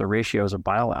change the ratios of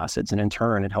bile acids, and in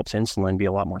turn, it helps insulin be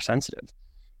a lot more sensitive.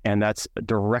 And that's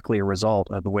directly a result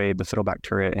of the way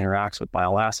bifidobacteria interacts with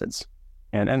bile acids.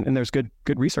 And there's good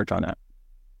research on that.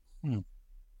 Do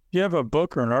you have a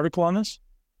book or an article on this?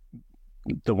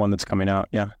 The one that's coming out,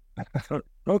 yeah.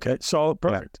 Okay, solid,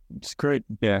 perfect. Yeah. It's great.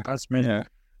 Yeah, that's amazing.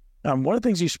 Yeah. One of the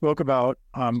things you spoke about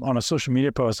on a social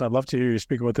media post, I'd love to hear you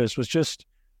speak about this, was just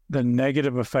the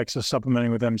negative effects of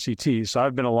supplementing with MCT. So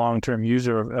I've been a long-term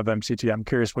user of MCT. I'm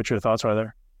curious what your thoughts are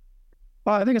there.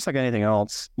 Well, I think it's like anything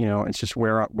else. It's just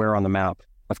where on the map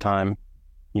of time.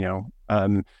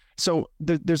 So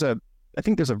I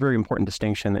think there's a very important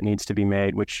distinction that needs to be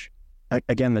made, which,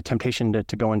 again, the temptation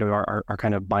to go into our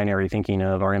kind of binary thinking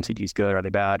of, are MCTs good, are they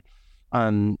bad?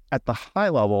 At the high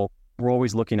level, we're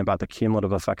always looking about the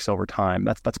cumulative effects over time.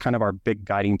 That's kind of our big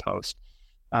guiding post.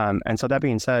 And so that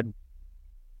being said,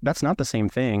 that's not the same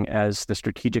thing as the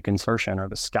strategic insertion or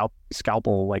the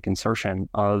scalpel-like insertion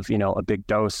of, a big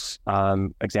dose.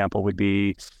 Example would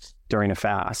be during a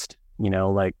fast.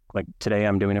 Like today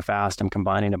I'm doing a fast, I'm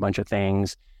combining a bunch of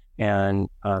things, and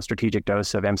a strategic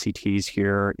dose of MCTs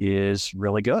here is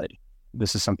really good.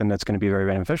 This is something that's going to be very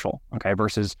beneficial, okay,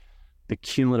 versus the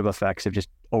cumulative effects of just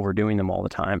overdoing them all the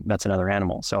time. That's another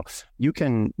animal. So you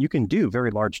can do very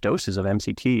large doses of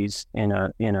MCTs in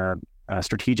a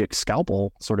strategic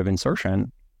scalpel sort of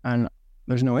insertion, and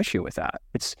there's no issue with that.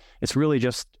 It's really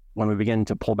just when we begin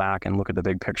to pull back and look at the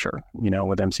big picture,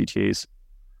 with MCTs.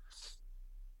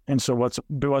 And so what's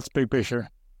big picture?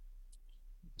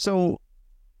 So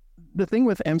the thing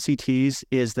with MCTs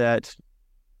is that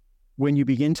when you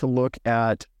begin to look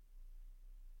at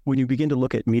when you begin to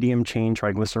look at medium chain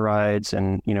triglycerides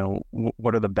and,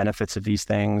 what are the benefits of these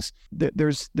things,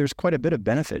 there's quite a bit of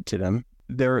benefit to them.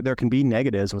 There can be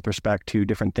negatives with respect to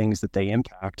different things that they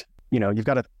impact. We've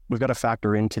got to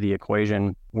factor into the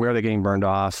equation where they're getting burned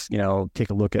off, take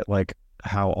a look at like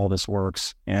how all this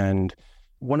works. And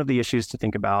one of the issues to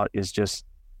think about is just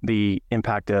the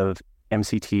impact of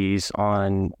MCTs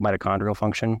on mitochondrial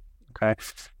function. Okay.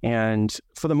 And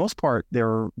for the most part,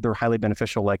 they're highly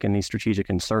beneficial, like in these strategic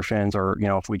insertions, or,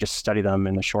 if we just study them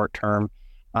in the short term.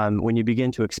 When you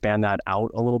begin to expand that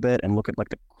out a little bit and look at like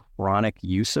the chronic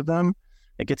use of them,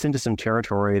 it gets into some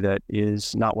territory that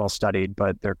is not well studied,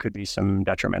 but there could be some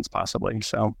detriments possibly.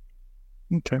 So.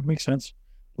 Okay. Makes sense.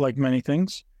 Like many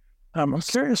things. I'm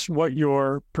curious what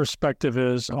your perspective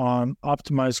is on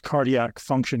optimized cardiac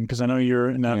function, because I know you're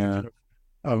in that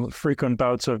frequent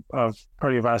bouts of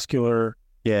cardiovascular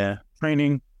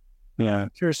training. Yeah.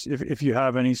 Curious if you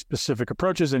have any specific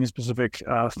approaches, any specific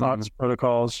thoughts,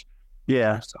 protocols.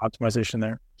 Yeah. Optimization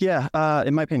there. Yeah.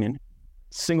 In my opinion,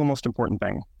 single most important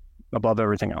thing above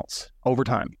everything else over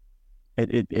time.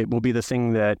 It will be the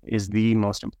thing that is the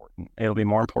most important. It'll be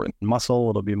more important than muscle.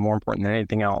 It'll be more important than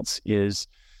anything else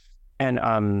and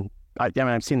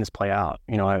I've seen this play out.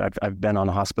 I've been on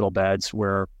hospital beds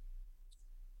where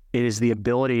it is the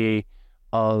ability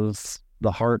of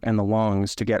the heart and the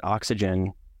lungs to get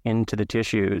oxygen into the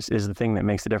tissues is the thing that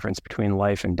makes the difference between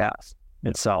life and death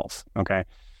itself. Okay.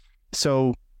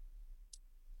 So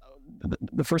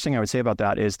the first thing I would say about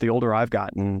that is the older I've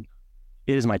gotten,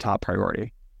 it is my top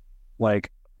priority.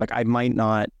 Like I might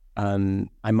not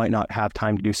have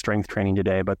time to do strength training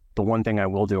today, but the one thing I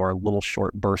will do are little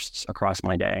short bursts across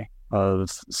my day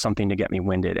of something to get me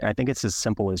winded. And I think it's as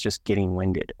simple as just getting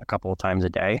winded a couple of times a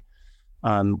day.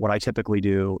 What I typically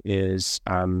do is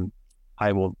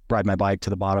I will ride my bike to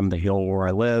the bottom of the hill where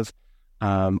I live.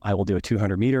 I will do a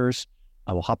 200 meters.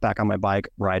 I will hop back on my bike,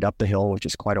 ride up the hill, which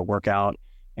is quite a workout.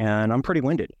 And I'm pretty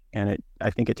winded. And I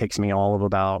think it takes me all of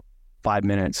about 5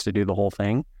 minutes to do the whole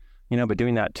thing. But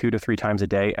doing that 2 to 3 times a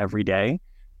day, every day,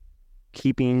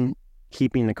 keeping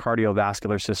the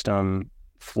cardiovascular system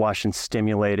flush and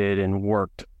stimulated and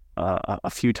worked a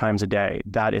few times a day,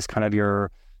 that is kind of your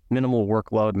minimal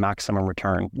workload, maximum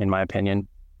return, in my opinion.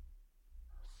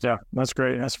 Yeah, that's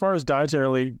great. As far as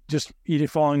dietarily, just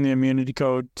following the immunity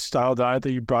code style diet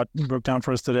that you broke down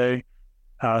for us today,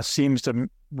 seems to,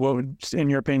 what in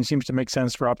your opinion seems to make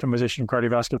sense for optimization of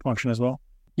cardiovascular function as well?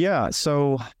 Yeah.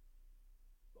 So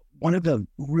one of the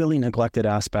really neglected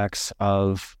aspects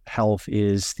of health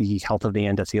is the health of the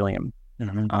endothelium.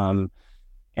 Mm-hmm.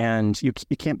 And you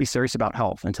can't be serious about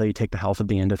health until you take the health of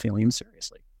the endothelium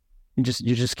seriously. You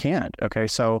just can't. Okay.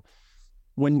 So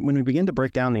when we begin to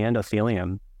break down the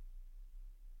endothelium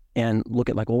and look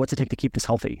at what's it take to keep this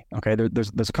healthy? Okay.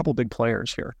 There's a couple big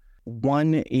players here.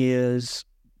 One is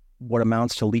what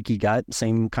amounts to leaky gut,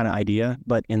 same kind of idea,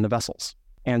 but in the vessels.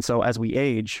 And so as we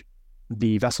age,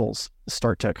 the vessels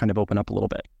start to kind of open up a little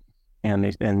bit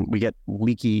and we get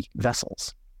leaky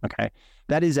vessels. Okay.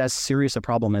 That is as serious a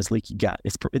problem as leaky gut.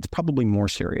 It's probably more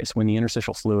serious when the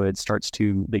interstitial fluid starts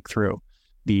to leak through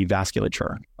the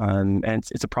vasculature. And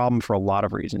it's a problem for a lot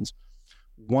of reasons.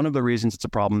 One of the reasons it's a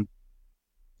problem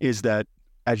is that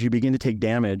as you begin to take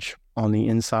damage on the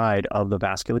inside of the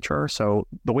vasculature, so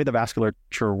the way the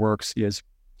vasculature works is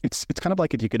it's kind of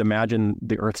like if you could imagine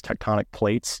the Earth's tectonic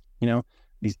plates,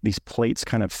 these plates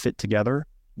kind of fit together.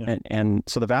 Yeah. And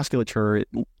so the vasculature,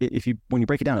 when you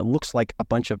break it down, it looks like a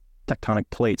bunch of tectonic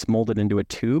plates molded into a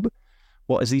tube.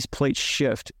 Well, as these plates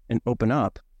shift and open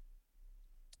up,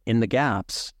 in the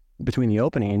gaps between the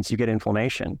openings, you get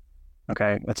inflammation.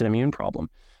 Okay, that's an immune problem.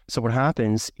 So what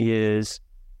happens is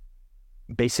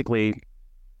basically,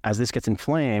 as this gets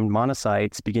inflamed,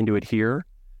 monocytes begin to adhere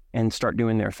and start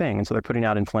doing their thing. And so they're putting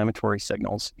out inflammatory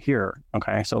signals here.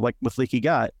 Okay, so like with leaky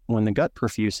gut, when the gut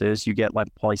perfuses, you get like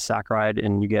polysaccharide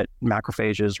and you get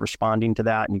macrophages responding to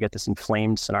that and you get this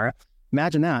inflamed scenario.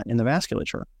 Imagine that in the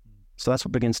vasculature. So that's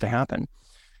what begins to happen.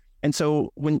 And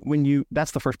so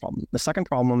that's the first problem. The second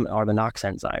problem are the NOx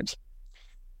enzymes.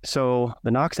 So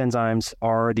the NOx enzymes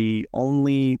are the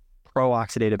only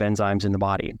pro-oxidative enzymes in the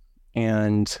body,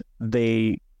 and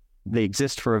they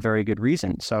exist for a very good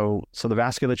reason. So the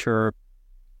vasculature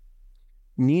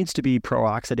needs to be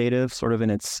pro-oxidative, sort of in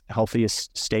its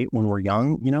healthiest state when we're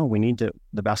young. The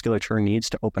vasculature needs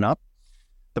to open up.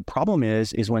 The problem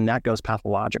is when that goes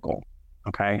pathological.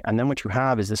 Okay, and then what you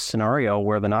have is this scenario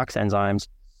where the NOx enzymes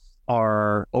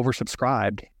are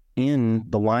oversubscribed in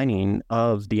the lining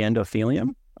of the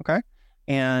endothelium. Okay.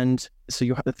 And so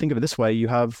you have to think of it this way. You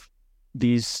have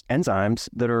these enzymes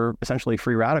that are essentially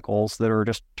free radicals that are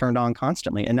just turned on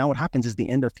constantly. And now what happens is the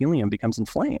endothelium becomes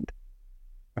inflamed.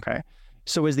 Okay.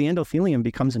 So as the endothelium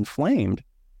becomes inflamed,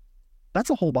 that's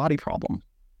a whole body problem.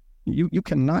 You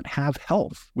cannot have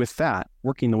health with that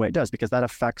working the way it does, because that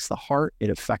affects the heart. It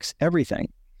affects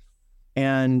everything.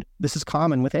 And this is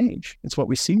common with age. It's what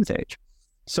we see with age.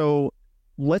 So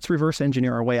let's reverse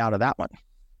engineer our way out of that one.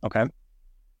 Okay.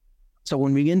 So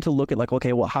when we begin to look at like,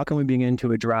 okay, well, how can we begin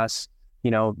to address,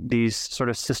 these sort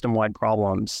of system-wide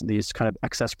problems, these kind of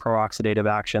excess pro-oxidative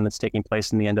action that's taking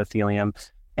place in the endothelium,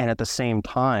 and at the same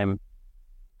time,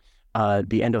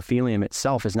 the endothelium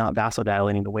itself is not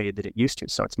vasodilating the way that it used to.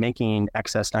 So it's making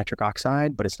excess nitric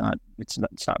oxide, but it's not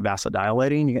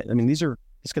vasodilating.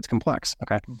 This gets complex.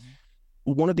 Okay. Mm-hmm.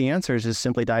 One of the answers is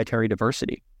simply dietary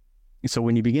diversity. So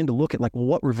when you begin to look at like, well,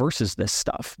 what reverses this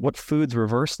stuff? What foods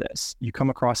reverse this? You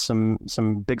come across some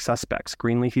big suspects: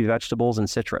 green leafy vegetables and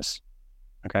citrus.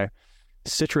 Okay.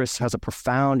 Citrus has a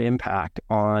profound impact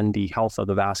on the health of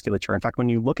the vasculature. In fact, when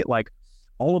you look at like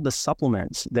all of the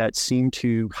supplements that seem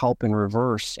to help and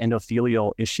reverse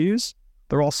endothelial issues,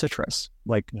 they're all citrus,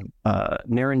 like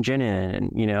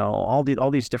naringinin, all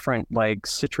these different like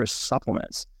citrus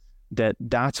supplements.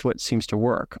 That's what seems to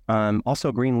work.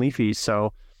 Also green leafy.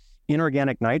 So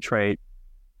inorganic nitrate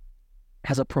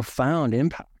has a profound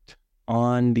impact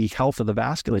on the health of the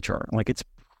vasculature. Like, it's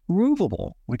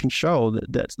provable. We can show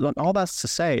that all that's to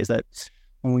say is that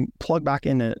when we plug back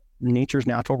into nature's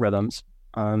natural rhythms,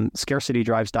 scarcity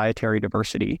drives dietary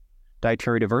diversity.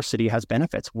 Dietary diversity has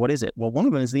benefits. What is it? Well, one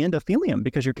of them is the endothelium,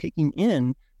 because you're taking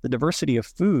in the diversity of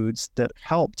foods that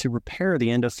help to repair the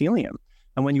endothelium.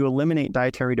 And when you eliminate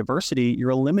dietary diversity, you're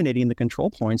eliminating the control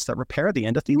points that repair the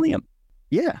endothelium.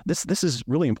 Yeah, this is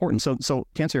really important. So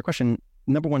to answer your question,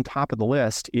 number one top of the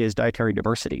list is dietary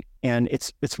diversity. And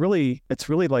it's really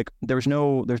like there's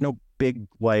no big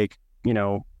like,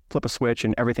 flip a switch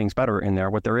and everything's better in there.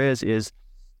 What there is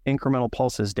incremental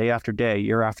pulses day after day,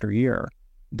 year after year,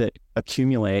 that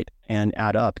accumulate and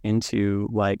add up into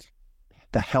like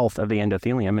the health of the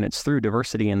endothelium, and it's through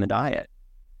diversity in the diet.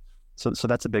 So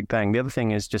that's a big thing. The other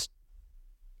thing is just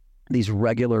these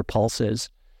regular pulses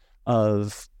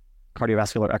of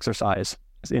cardiovascular exercise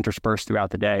interspersed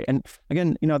throughout the day. And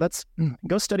again, that's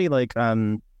go study like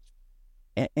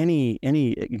any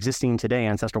existing today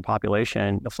ancestral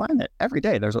population. You'll find that every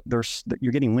day there's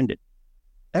you're getting winded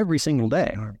every single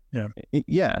day.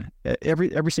 Yeah.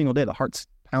 Every single day the heart's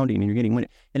pounding and you're getting winded.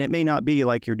 And it may not be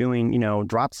like you're doing,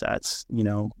 drop sets,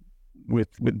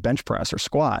 with bench press or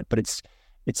squat, but it's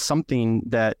something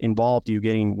that involved you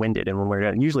getting winded in one way or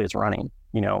another. And usually it's running,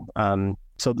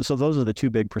 So those are the two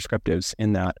big prescriptives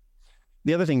in that.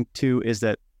 The other thing too is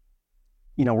that,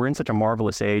 we're in such a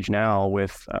marvelous age now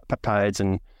with peptides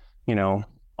and,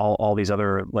 all these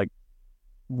other like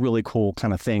really cool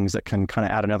kind of things that can kind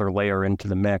of add another layer into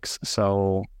the mix.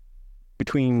 So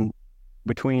between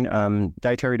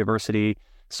dietary diversity,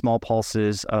 small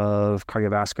pulses of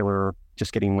cardiovascular,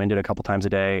 just getting winded a couple times a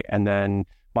day, and then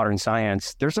modern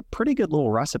science, there's a pretty good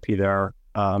little recipe there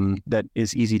that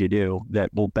is easy to do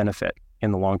that will benefit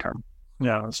in the long term.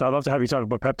 Yeah. So I'd love to have you talk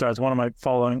about peptides. One of my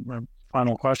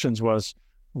final questions was,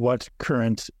 what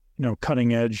current,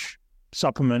 cutting edge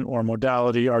supplement or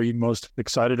modality are you most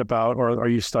excited about, or are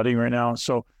you studying right now?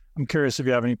 So I'm curious if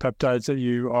you have any peptides that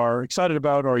you are excited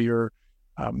about, or you're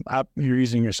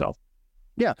using yourself.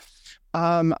 Yeah.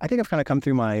 I think I've kind of come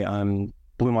through my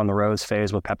bloom on the rose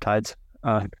phase with peptides.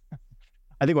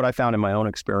 I think what I found in my own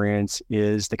experience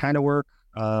is they kind of work.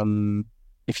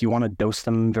 If you want to dose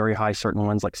them very high, certain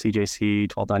ones like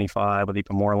CJC 1295 with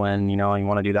ipamorelin, you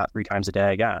want to do that 3 times a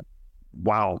day. Yeah.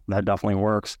 Wow. That definitely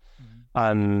works.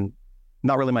 Mm-hmm.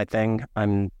 Not really my thing.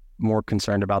 I'm more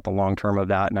concerned about the long term of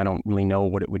that, and I don't really know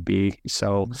what it would be.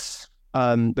 So,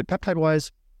 but peptide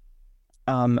wise,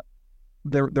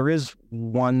 there is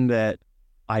one that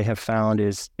I have found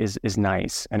is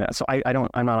nice. And so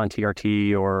I'm not on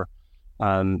TRT or,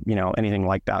 anything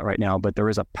like that right now, but there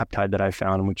is a peptide that I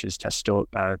found, which is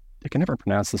I can never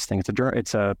pronounce this thing.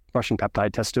 It's a Russian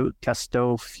peptide,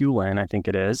 testofulin, I think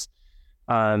it is.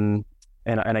 And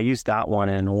I used that one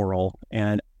in an oral,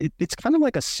 and it's kind of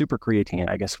like a super creatine,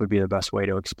 I guess would be the best way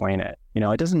to explain it.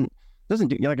 It doesn't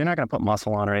do, you're not going to put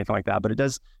muscle on or anything like that, but it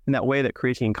does in that way that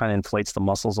creatine kind of inflates the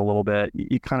muscles a little bit.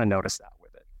 You kind of notice that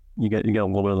with it. You get a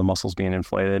little bit of the muscles being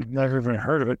inflated. I've never even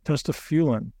heard of it.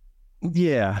 Testofulin.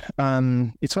 Yeah.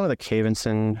 It's one of the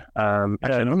Cavenson.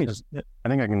 Actually, I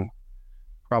think I can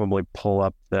probably pull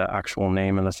up the actual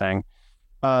name of the thing.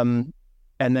 And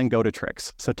then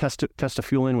Gotatrix. So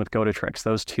testofulin with Gotatrix.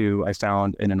 Those two I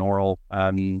found in an oral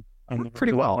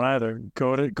pretty well. Either.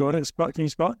 Can you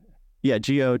spell it? Yeah,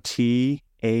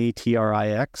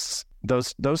 GOTATRIX.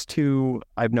 Those two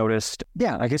I've noticed.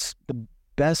 Yeah, I guess the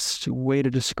best way to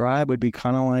describe would be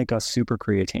kind of like a super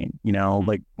creatine.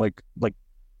 Like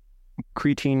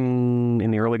creatine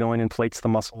in the early going inflates the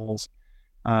muscles.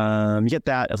 You get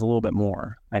that as a little bit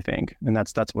more, I think, and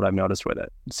that's what I've noticed with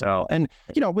it. So, and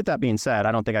with that being said,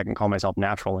 I don't think I can call myself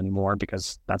natural anymore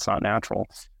because that's not natural.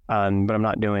 But I'm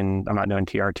not doing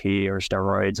TRT or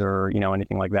steroids or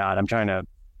anything like that. I'm trying to.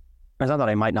 It's not that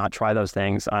I might not try those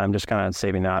things. I'm just kind of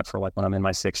saving that for like when I'm in my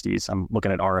 60s. I'm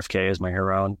looking at RFK as my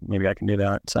hero, and maybe I can do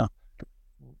that. So,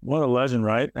 what a legend,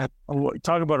 right?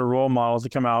 Talk about a role model to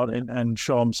come out and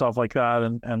show himself like that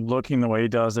and looking the way he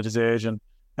does at his age. And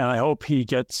I hope he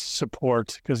gets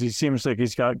support because he seems like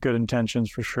he's got good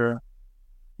intentions for sure.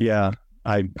 Yeah,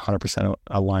 I 100%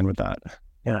 align with that.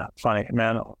 Yeah, funny,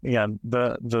 man. Yeah,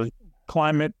 the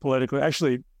climate politically.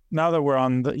 Actually, now that we're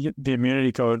on the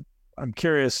immunity code, I'm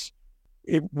curious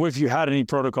if you had any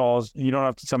protocols. You don't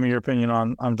have to tell me your opinion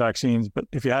on vaccines, but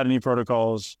if you had any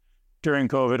protocols during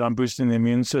COVID on boosting the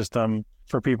immune system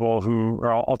for people who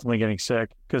are ultimately getting sick,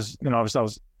 because obviously that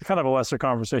was kind of a lesser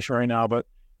conversation right now, but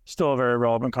still a very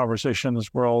relevant conversation in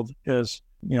this world is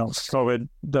COVID,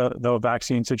 the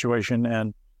vaccine situation,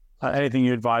 and anything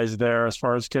you advise there as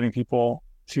far as getting people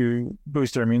to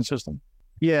boost their immune system.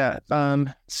 Yeah.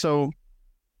 So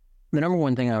the number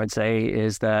one thing I would say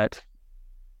is that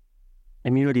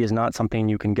immunity is not something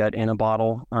you can get in a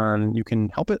bottle. You can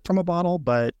help it from a bottle,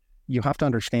 but you have to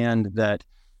understand that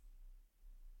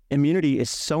immunity is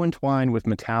so entwined with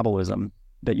metabolism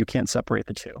that you can't separate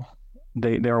the two.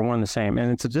 They are one and the same,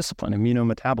 and it's a discipline.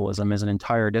 Immunometabolism is an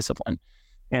entire discipline.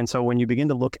 And so when you begin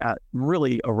to look at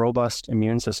really a robust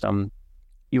immune system,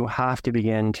 you have to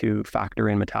begin to factor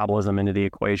in metabolism into the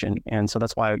equation. And so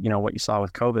that's why, what you saw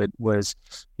with COVID was,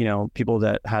 people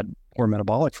that had poor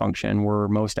metabolic function were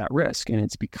most at risk. And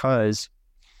it's because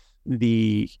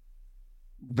the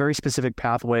very specific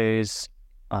pathways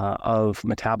of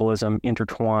metabolism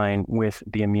intertwine with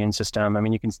the immune system. I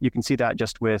mean, you can see that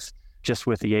just with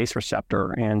the ACE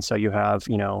receptor. And so you have,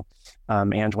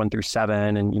 ANG 1 through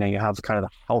 7, and, you have kind of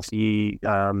the healthy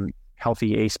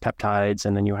ACE peptides,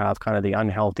 and then you have kind of the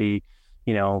unhealthy,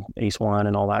 ACE1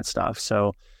 and all that stuff.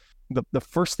 So the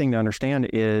first thing to understand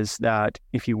is that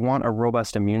if you want a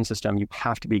robust immune system, you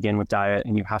have to begin with diet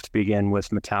and you have to begin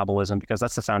with metabolism, because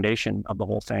that's the foundation of the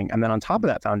whole thing. And then on top of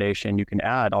that foundation, you can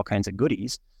add all kinds of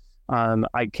goodies.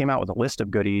 I came out with a list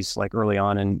of goodies like early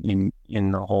on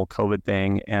in the whole COVID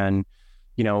thing. And,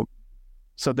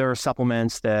 so there are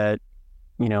supplements that,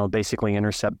 basically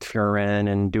intercept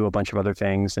furin and do a bunch of other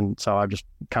things. And so I've just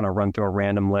kind of run through a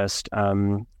random list.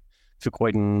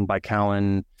 Fucoidan,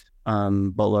 bicalin,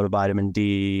 boatload of vitamin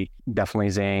D, definitely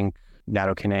zinc,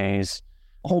 nattokinase,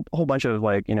 a whole bunch of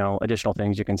additional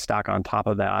things you can stack on top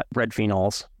of that. Red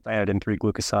phenols, iodine-3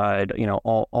 glucoside,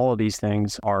 all of these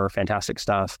things are fantastic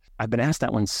stuff. I've been asked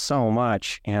that one so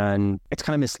much, and it's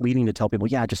kind of misleading to tell people,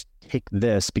 yeah, just take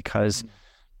this, because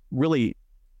really,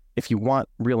 if you want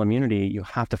real immunity, you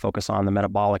have to focus on the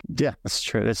metabolic. Yeah, that's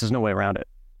true. There's no way around it.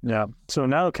 Yeah. So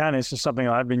nattokinase is something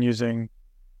I've been using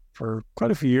for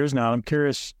quite a few years now. I'm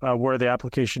curious where the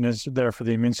application is there for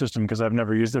the immune system, because I've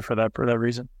never used it for that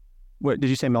reason. What did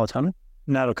you say? Melatonin?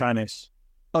 Nattokinase.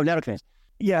 Oh, nattokinase.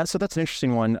 Yeah. So that's an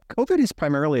interesting one. COVID is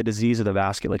primarily a disease of the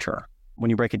vasculature. When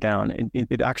you break it down,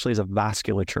 it actually is a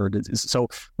vasculature disease. So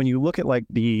when you look at like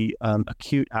the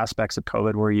acute aspects of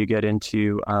COVID, where you get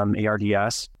into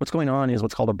ARDS, what's going on is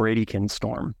what's called a bradykinin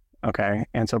storm. Okay.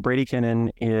 And so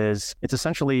bradykinin it's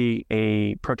essentially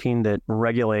a protein that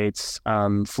regulates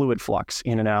fluid flux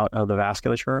in and out of the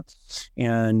vasculature.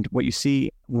 And what you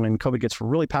see when COVID gets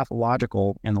really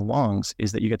pathological in the lungs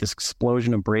is that you get this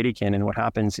explosion of bradykinin. And what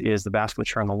happens is the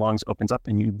vasculature in the lungs opens up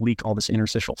and you leak all this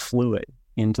interstitial fluid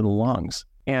into the lungs.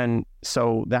 And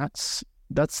so that's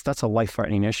a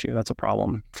life-threatening issue. That's a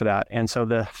problem for that. And so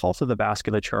the health of the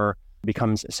vasculature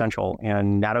becomes essential,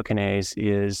 and nattokinase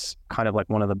is kind of like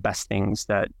one of the best things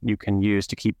that you can use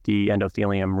to keep the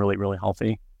endothelium really, really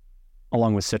healthy,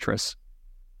 along with citrus.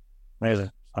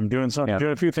 Amazing. I'm doing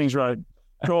a few things right.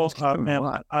 Joel,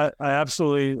 man, I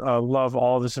absolutely love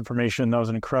all this information. That was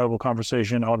an incredible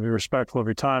conversation. I want to be respectful of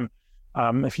your time.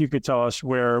 If you could tell us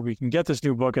where we can get this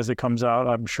new book as it comes out,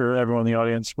 I'm sure everyone in the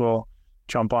audience will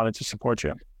jump on it to support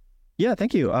you. Yeah,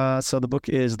 thank you. So the book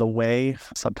is The Way,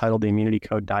 subtitled The Immunity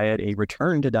Code Diet, A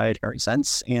Return to Dietary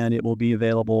Sense, and it will be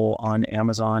available on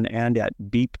Amazon and at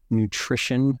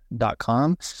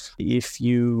beepnutrition.com. If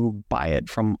you buy it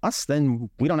from us, then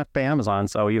we don't have to pay Amazon,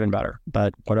 so even better,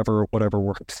 but whatever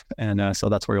works. And so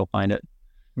that's where you'll find it.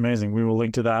 Amazing. We will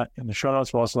link to that in the show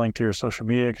notes. We'll also link to your social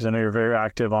media because I know you're very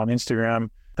active on Instagram.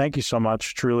 Thank you so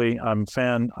much. Truly, I'm a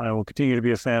fan. I will continue to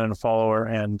be a fan and a follower,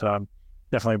 and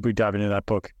definitely be diving into that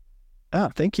book.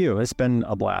 Thank you. It's been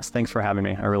a blast. Thanks for having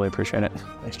me. I really appreciate it.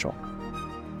 Thanks, Joel.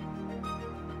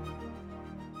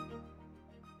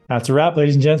 That's a wrap,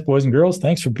 ladies and gents, boys and girls.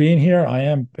 Thanks for being here. I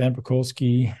am Ben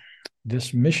Pakulski.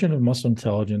 This mission of Muscle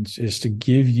Intelligence is to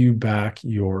give you back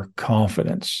your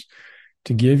confidence,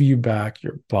 to give you back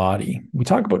your body. We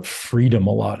talk about freedom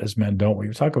a lot as men, don't we?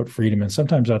 We talk about freedom, and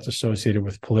sometimes that's associated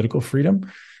with political freedom.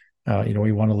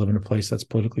 We want to live in a place that's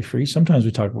politically free. Sometimes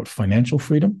we talk about financial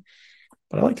freedom,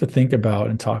 but I like to think about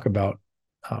and talk about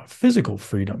physical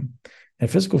freedom. And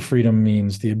physical freedom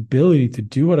means the ability to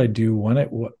do what I do, what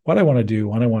I want to do,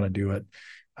 when I want to do it,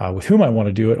 with whom I want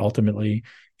to do it ultimately.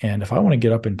 And if I want to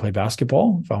get up and play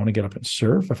basketball, if I want to get up and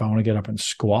surf, if I want to get up and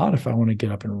squat, if I want to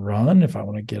get up and run, if I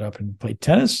want to get up and play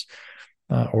tennis,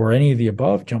 or any of the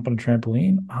above, jump on a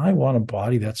trampoline, I want a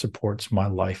body that supports my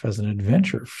life as an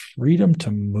adventure. Freedom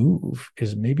to move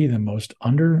is maybe the most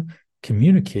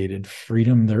under-communicated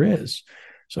freedom there is.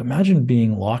 So imagine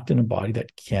being locked in a body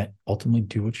that can't ultimately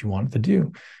do what you want it to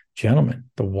do. Gentlemen,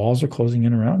 the walls are closing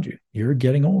in around you. You're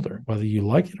getting older, whether you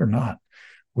like it or not.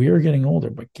 We are getting older,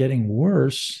 but getting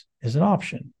worse is an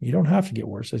option. You don't have to get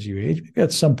worse as you age. Maybe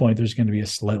at some point there's going to be a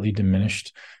slightly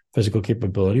diminished physical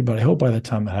capability, but I hope by the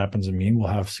time that happens in me, we'll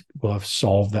have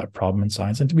solved that problem in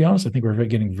science. And to be honest, I think we're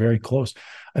getting very close.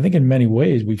 I think in many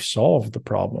ways we've solved the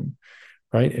problem,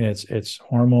 right? And it's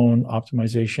hormone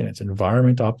optimization, it's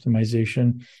environment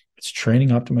optimization, it's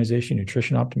training optimization,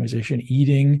 nutrition optimization,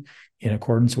 eating in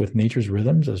accordance with nature's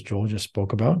rhythms, as Joel just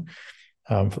spoke about.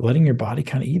 Letting your body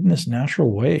kind of eat in this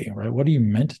natural way, right? What are you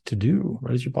meant to do?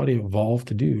 What does your body evolve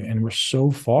to do? And we're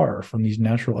so far from these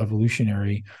natural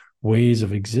evolutionary ways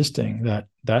of existing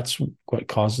that's what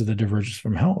causes the divergence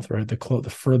from health, right? The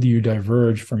further you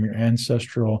diverge from your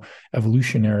ancestral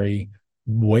evolutionary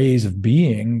ways of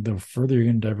being, the further you're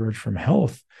going to diverge from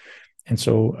health. And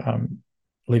so,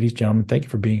 ladies and gentlemen, thank you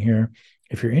for being here.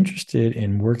 If you're interested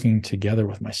in working together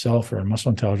with myself or a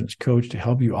muscle intelligence coach to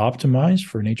help you optimize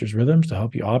for nature's rhythms, to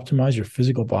help you optimize your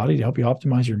physical body, to help you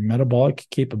optimize your metabolic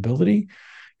capability,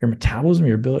 your metabolism,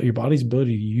 your body's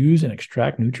ability to use and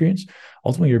extract nutrients,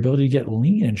 ultimately your ability to get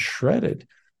lean and shredded.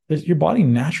 Your body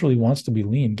naturally wants to be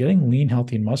lean. Getting lean,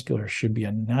 healthy, and muscular should be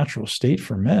a natural state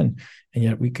for men. And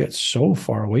yet we get so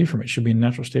far away from it. It should be a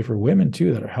natural state for women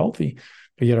too that are healthy.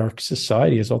 But yet our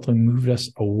society has ultimately moved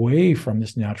us away from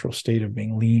this natural state of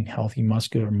being lean, healthy,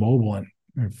 muscular, mobile, and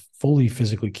fully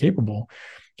physically capable.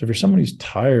 So if you're someone who's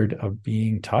tired of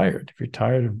being tired, if you're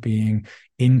tired of being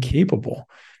incapable,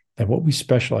 then what we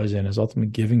specialize in is ultimately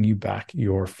giving you back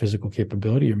your physical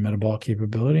capability, your metabolic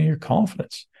capability, and your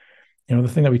confidence. The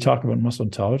thing that we talk about in muscle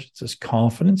intelligence is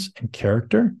confidence and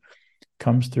character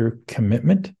comes through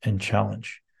commitment and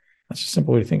challenge. That's a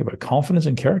simple way to think about it. Confidence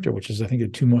and character, which is, I think, the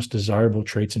two most desirable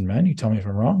traits in men. You tell me if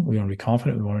I'm wrong. We want to be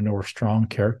confident. We want to know we're strong of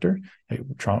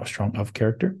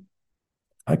character.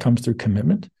 That comes through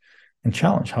commitment and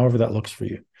challenge, however that looks for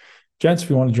you. Gents, if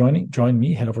you want to join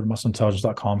me, head over to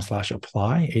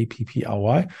muscleintelligence.com/apply,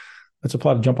 APPLY. Let's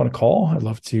apply to jump on a call. I'd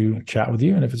love to chat with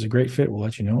you. And if it's a great fit, we'll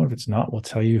let you know. If it's not, we'll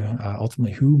tell you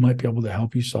ultimately who might be able to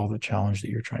help you solve the challenge that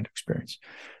you're trying to experience.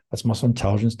 That's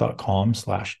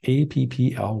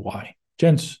muscleintelligence.com/APPLY.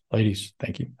 Gents, ladies,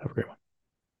 thank you. Have a great one.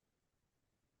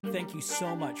 Thank you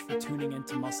so much for tuning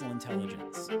into Muscle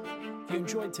Intelligence. If you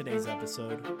enjoyed today's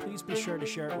episode, please be sure to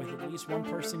share it with at least one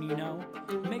person you know.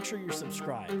 Make sure you're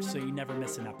subscribed so you never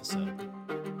miss an episode.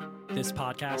 This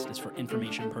podcast is for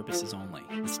information purposes only.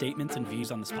 The statements and views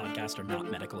on this podcast are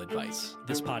not medical advice.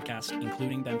 This podcast,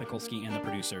 including Ben Pakulski and the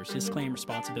producers, disclaim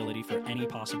responsibility for any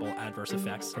possible adverse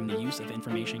effects from the use of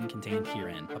information contained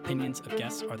herein. Opinions of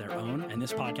guests are their own, and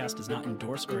this podcast does not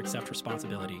endorse or accept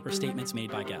responsibility for statements made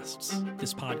by guests.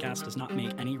 This podcast does not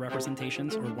make any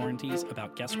representations or warranties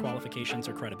about guest qualifications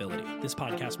or credibility. This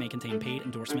podcast may contain paid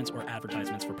endorsements or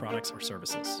advertisements for products or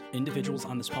services. Individuals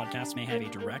on this podcast may have a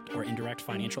direct or indirect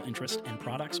financial interest in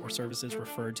products or services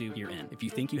referred to herein. If you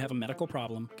think you have a medical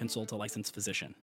problem, consult a licensed physician.